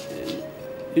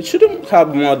 you shouldn't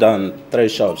have more than 3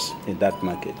 shops in that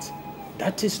market.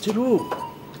 That is true.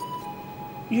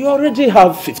 You already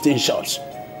have 15 shops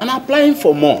and applying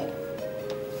for more.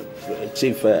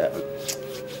 Chief, I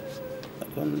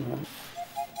don't know.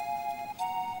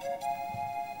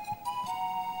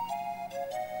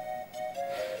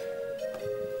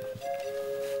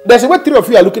 There's a way 3 of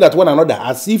you are looking at one another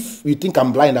as if you think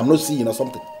I'm blind, I'm not seeing or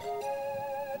something.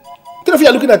 3 of you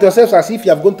are looking at yourselves as if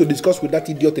you have gone to discuss with that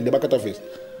idiot in the market office.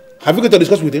 Have you gone to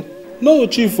discuss with him? No,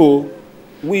 Chief.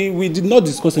 We did not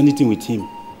discuss anything with him.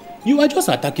 You are just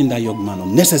attacking that young man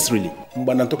unnecessarily. I'm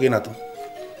not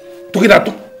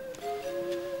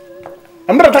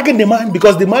attacking the man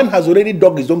because the man has already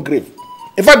dug his own grave.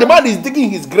 In fact, the man is digging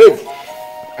his grave.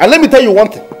 And let me tell you one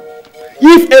thing.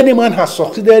 If any man has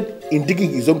succeeded in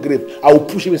digging his own grave, I will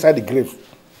push him inside the grave.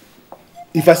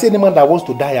 If I see any man that wants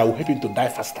to die, I will help him to die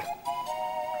faster.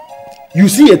 You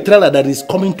see a trailer that is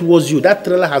coming towards you. That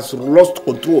trailer has lost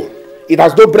control. It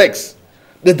has no brakes.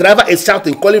 The driver is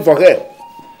shouting, calling for help.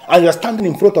 And you are standing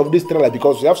in front of this trailer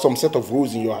because you have some set of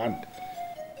rules in your hand.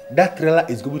 That trailer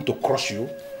is going to crush you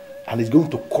and is going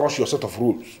to crush your set of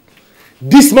rules.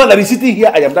 This man that is sitting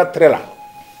here, I am that trailer.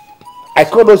 I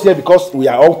called us here because we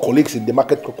are all colleagues in the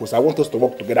market caucus. I want us to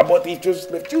work together. But if you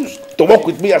choose to work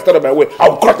with me instead of my way, I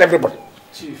will crush everybody.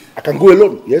 Chief. I can go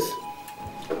alone, yes?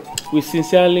 We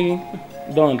sincerely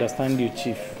don't understand you,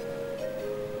 Chief.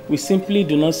 We simply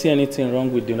do not see anything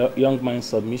wrong with the young man's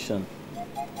submission.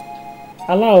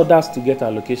 Allow others to get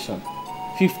allocation.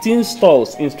 15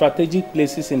 stalls in strategic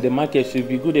places in the market should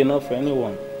be good enough for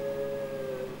anyone.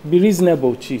 Be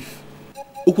reasonable, Chief.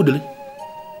 Okudele.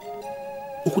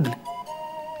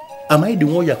 Am I the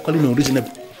one you are calling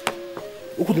unreasonable?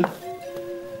 Okudele.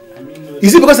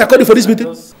 Is it because I called you for this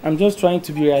meeting? I'm just trying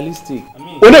to be realistic.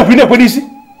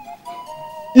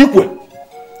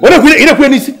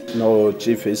 No,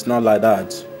 Chief, it's not like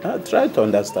that. Try to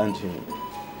understand him.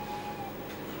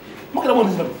 Try to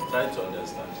understand.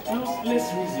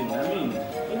 Let's reason.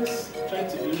 Let's try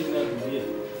to be reasonable here.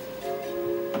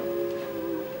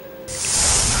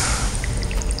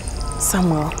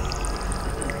 Samuel,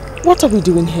 what are we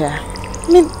doing here?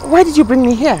 Why did you bring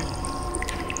me here?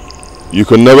 You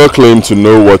can never claim to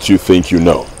know what you think you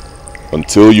know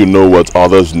until you know what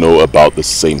others know about the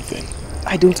same thing.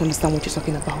 I don't understand what you're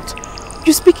talking about.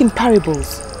 You speak in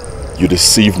parables. You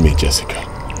deceived me, Jessica.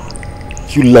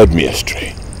 You led me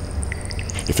astray.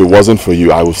 If it wasn't for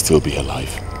you, I would still be alive.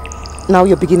 Now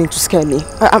you're beginning to scare me.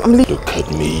 I'm leaving. Look at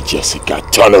me, Jessica.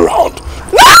 Turn around.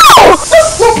 No!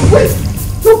 Wait!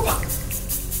 No!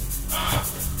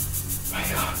 My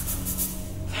God.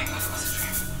 Thank God it was a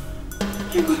dream.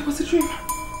 Thank God it was a dream.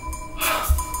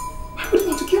 Why would he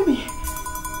want to kill me?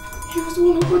 He was the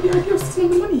one who got the idea of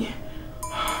stealing the money.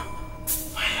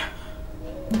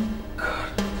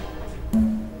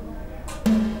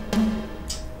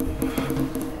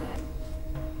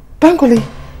 Bankole,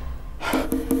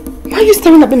 why are you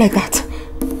staring at me like that?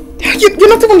 You're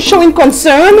not even showing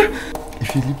concern.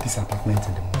 If you leave this apartment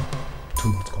in the morning,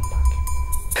 do not come back.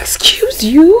 Excuse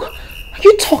you? Are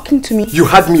you talking to me? You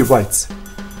had me right.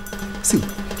 See,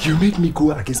 You made me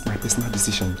go against my personal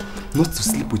decision not to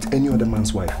sleep with any other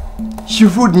man's wife. You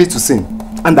ruled me to sin,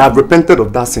 and I have repented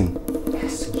of that sin.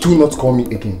 Do not call me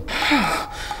again.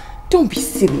 Don't be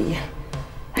silly.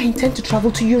 I intend to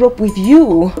travel to Europe with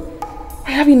you.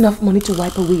 I have enough money to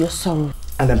wipe away your sorrow.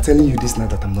 And I'm telling you this now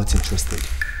that I'm not interested.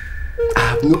 I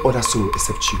have no other sorrow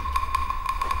except you.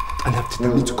 And I've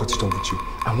determined to cut it off with you.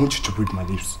 I want you to read my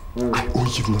lips. I owe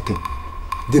you nothing.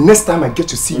 The next time I get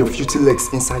to see your futile legs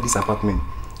inside this apartment,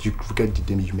 you regret the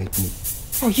day you met me.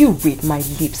 Oh, you read my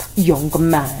lips, young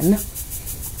man.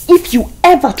 If you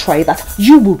ever try that,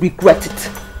 you will regret it.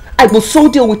 I will so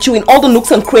deal with you in all the nooks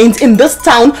and crannies in this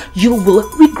town, you will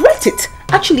regret it.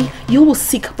 Actually, you will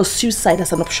seek for suicide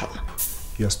as an option.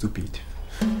 You are stupid.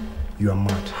 You are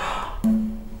mad.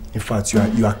 In fact,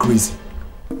 you are crazy.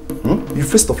 You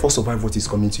first of all survive what is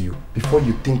coming to you before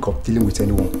you think of dealing with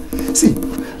anyone. See,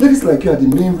 ladies like you are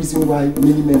the main reason why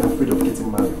many men are afraid of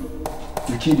getting married.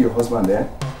 You killed your husband, eh?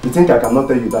 You think I cannot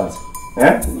tell you that?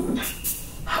 Eh?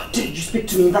 How dare you speak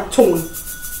to me in that tone?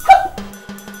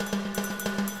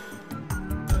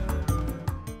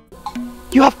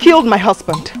 You have killed my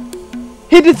husband.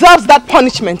 He deserves that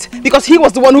punishment because he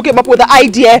was the one who came up with the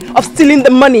idea of stealing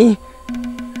the money.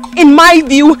 In my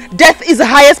view, death is the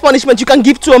highest punishment you can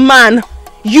give to a man.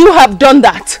 You have done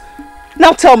that.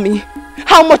 Now tell me,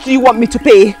 how much do you want me to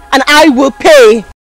pay? And I will pay.